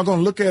am I going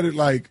to look at it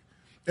like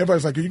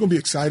everybody's like, are you going to be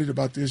excited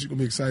about this? You're going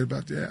to be excited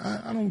about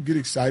that? I don't get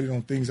excited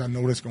on things I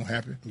know that's going to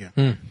happen.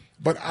 Yeah.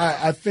 But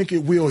I think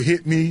it will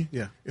hit me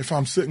if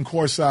I'm sitting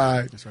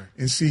courtside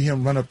and see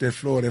him run up that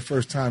floor that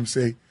first time and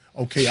say,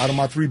 okay, out of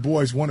my 3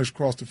 boys, 1 has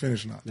crossed the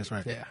finish line. That's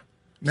right. Yeah.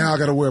 Now I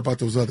got to worry about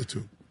those other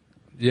 2.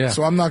 Yeah.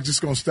 So I'm not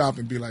just going to stop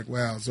and be like,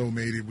 wow, Zoe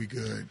made it, we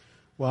good.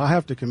 Well, I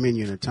have to commend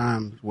you in a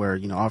time where,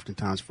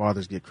 oftentimes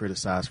fathers get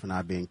criticized for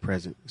not being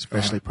present,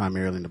 especially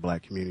primarily in the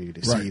black community,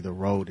 to see the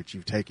road that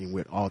you've taken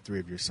with all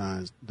 3 of your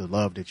sons, the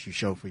love that you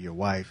show for your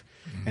wife,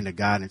 and the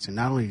guidance. And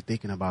not only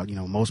thinking about,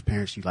 most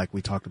parents, like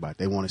we talked about,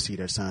 they want to see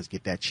their sons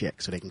get that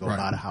check so they can go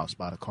buy the house,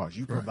 buy the cars.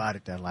 You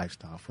provided that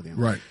lifestyle for them.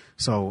 Right.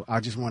 So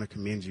I just want to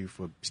commend you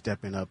for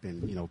stepping up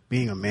and,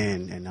 being a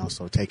man and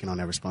also taking on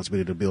that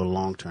responsibility to build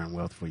long-term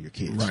wealth for your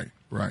kids.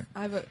 Right.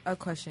 I have a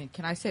question.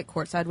 Can I sit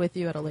courtside with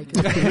you at a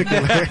Lakers game? You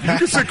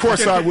can sit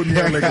courtside with me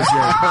at a Lakers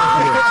game.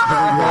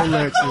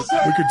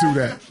 We could do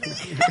that.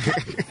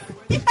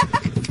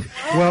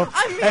 Well,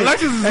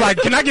 Alexis is like,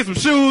 can I get some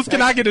shoes?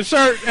 Can I get a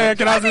shirt? And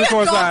can I sit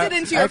courtside? Adopted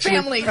into your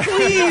family,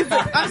 please.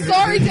 I'm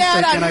sorry,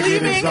 Dad. I'm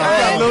leaving.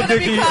 I'm going to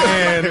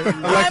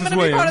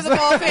be part of the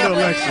Ball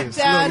family.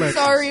 Dad,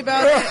 sorry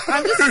about it.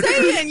 I'm just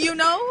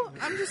saying,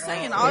 I'm just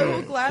saying, I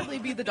will gladly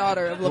be the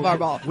daughter of LaVar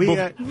Ball. We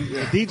got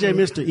DJ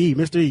Mr. E.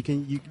 Mr. E,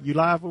 can you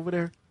live over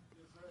there?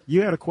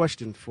 You had a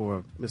question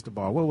for Mr.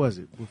 Ball. What was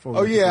it?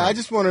 I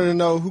just wanted to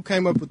know who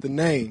came up with the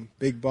name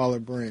Big Baller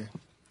Brand.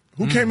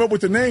 Who came up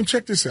with the name?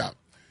 Check this out.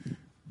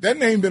 That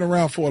name been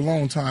around for a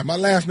long time. My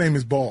last name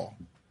is Ball.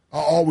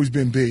 I've always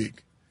been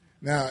big.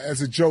 Now,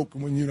 as a joke,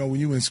 when you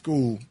were in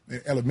school,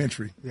 in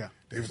elementary,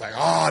 they was like,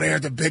 oh,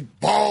 there's the big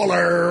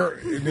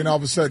baller. And then all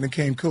of a sudden it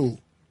came cool.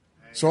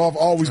 So I've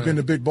always been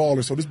the big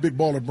baller. So this big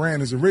baller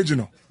brand is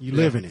original. You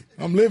live in it.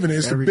 I'm living it.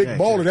 It's Every a big day,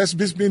 baller. yeah. That's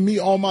just been me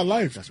all my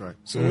life. That's right.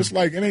 So it's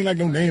like, it ain't like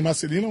no name. I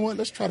said, you know what?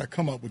 Let's try to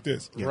come up with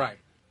this. Yeah. Right.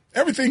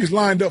 Everything is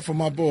lined up for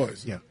my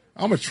boys. Yeah.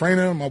 I'm a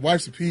trainer. My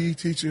wife's a PE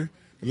teacher.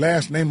 The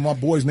last name of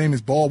my boy's name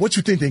is Ball. What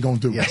you think they gonna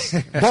do? Yes.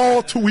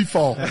 Ball till we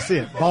fall. That's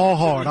it. Ball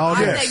hard all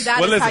day. I think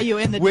that is how you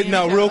end the damn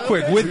now, show. real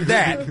quick, with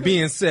that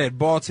being said,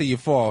 ball till you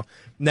fall.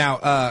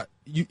 Now,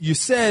 you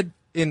said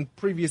in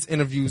previous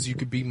interviews you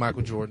could beat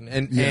Michael Jordan,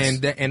 and Yes.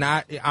 and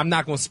I'm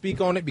not going to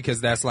speak on it because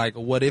that's like a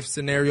what if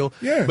scenario.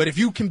 Yeah. But if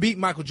you can beat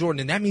Michael Jordan,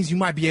 then that means you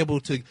might be able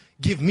to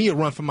give me a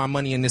run for my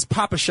money in this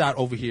Papa shot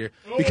over here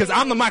because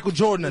I'm the Michael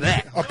Jordan of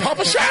that. A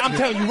Papa shot? I'm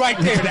telling you right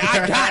there that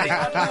I got it.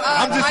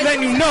 I'm just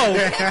letting you know.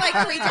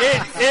 Like 3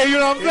 times. You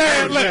know what I'm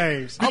saying? Look,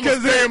 James. I'm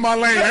gonna stay in my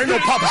lane. I ain't no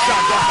Papa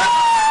shot guy.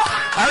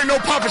 I ain't no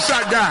Papa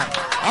shot guy.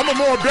 I'm a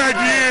more bag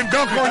you in,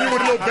 dunk on you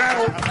with a little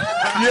battle.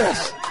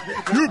 Yes.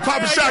 You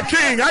Papa shot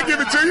king. I give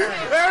it to you.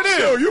 There it is.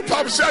 Yo, you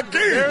Papa shot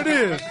king. There it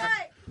is.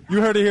 You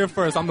heard it here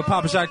first. I'm the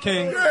Papa Shot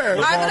King.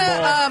 Yeah.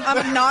 I'm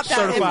a not that. If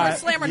Certified. we're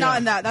slammer not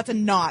in that, that's a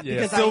not. Yeah,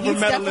 Because silver he's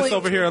medalist definitely-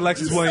 over here,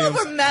 Alexis Williams.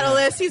 Silver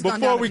medalist. He's gone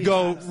Before down we a few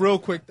go, times. real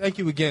quick, thank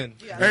you again.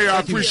 Hey, I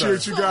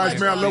appreciate you guys,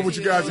 man. I love what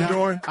you guys are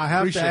doing. I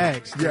have to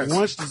ask. Yes.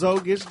 Once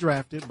Zoe gets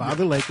drafted by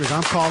the Lakers,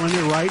 I'm calling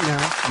it right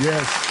now.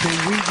 Yes.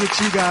 Can we get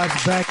you guys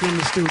back in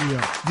the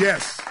studio?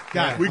 Yes.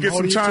 Got it. We I'm get some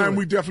holding you to time, it.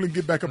 we definitely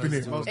get back up in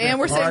there. And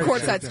we're sitting All right.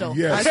 courtside still.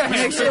 Yes. I just want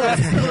to make sure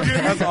that's still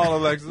That's all,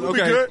 Alexis. We'll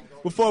be Okay. good.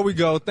 Before we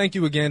go, thank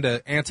you again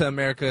to Anta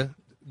America.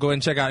 Go ahead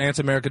and check out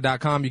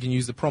antaamerica.com. You can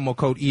use the promo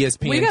code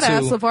ESPN2. We gotta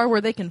ask LeVar where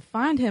they can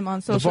find him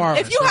on social. LeVar,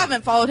 If you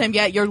haven't followed him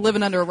yet, you're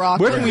living under a rock.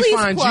 Where But can we please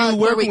find plug you?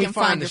 Where we can we can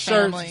find your the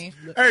shirts? family.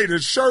 Hey, the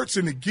shirts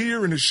and the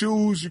gear and the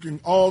shoes, you can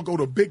all go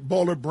to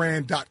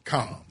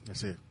bigballerbrand.com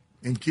That's it.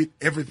 and get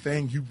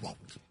everything you want.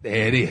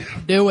 There it is.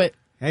 Do it.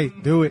 Hey,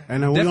 do it.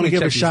 And we're going Definitely to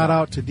give a check these shout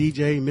out. out to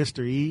DJ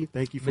Mr. E.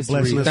 Thank you for Mr.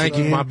 blessing E, us thank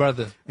you, again. my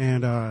brother.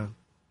 And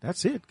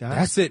that's it, guys.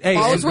 That's it. Hey,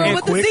 Ballers World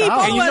with the quick Z. out.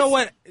 And Follow you know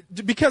us.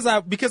 what?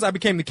 Because I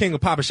became the king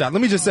of Papa Shot.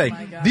 Let me just say,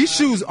 these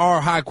shoes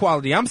are high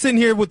quality. I'm sitting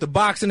here with the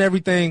box and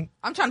everything.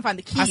 I'm trying to find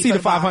the key. I see for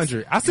the box.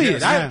 500. I see it.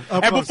 yeah.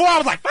 Up And close. before I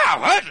was like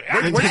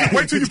 500.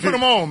 Wait till you put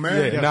them on,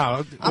 man. Yeah,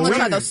 no. I'm gonna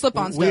try those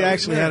slip-ons. We though.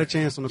 actually had a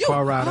chance on the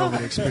car ride over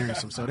to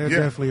experience them, so they're Yeah.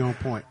 definitely on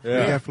point.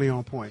 They're definitely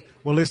on point.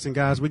 Well, listen,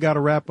 guys, we got to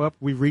wrap up.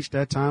 We've reached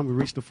that time. We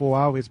reached the 4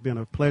 hour. It's been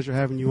a pleasure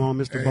having you on,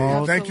 Mr. Hey,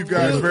 Balls. thank you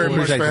guys very much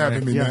Appreciate for you,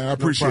 having me, Yeah, man. I no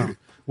appreciate problem. it.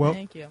 Well,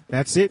 Thank you.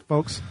 that's it,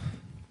 folks.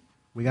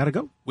 We got to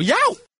go. We out.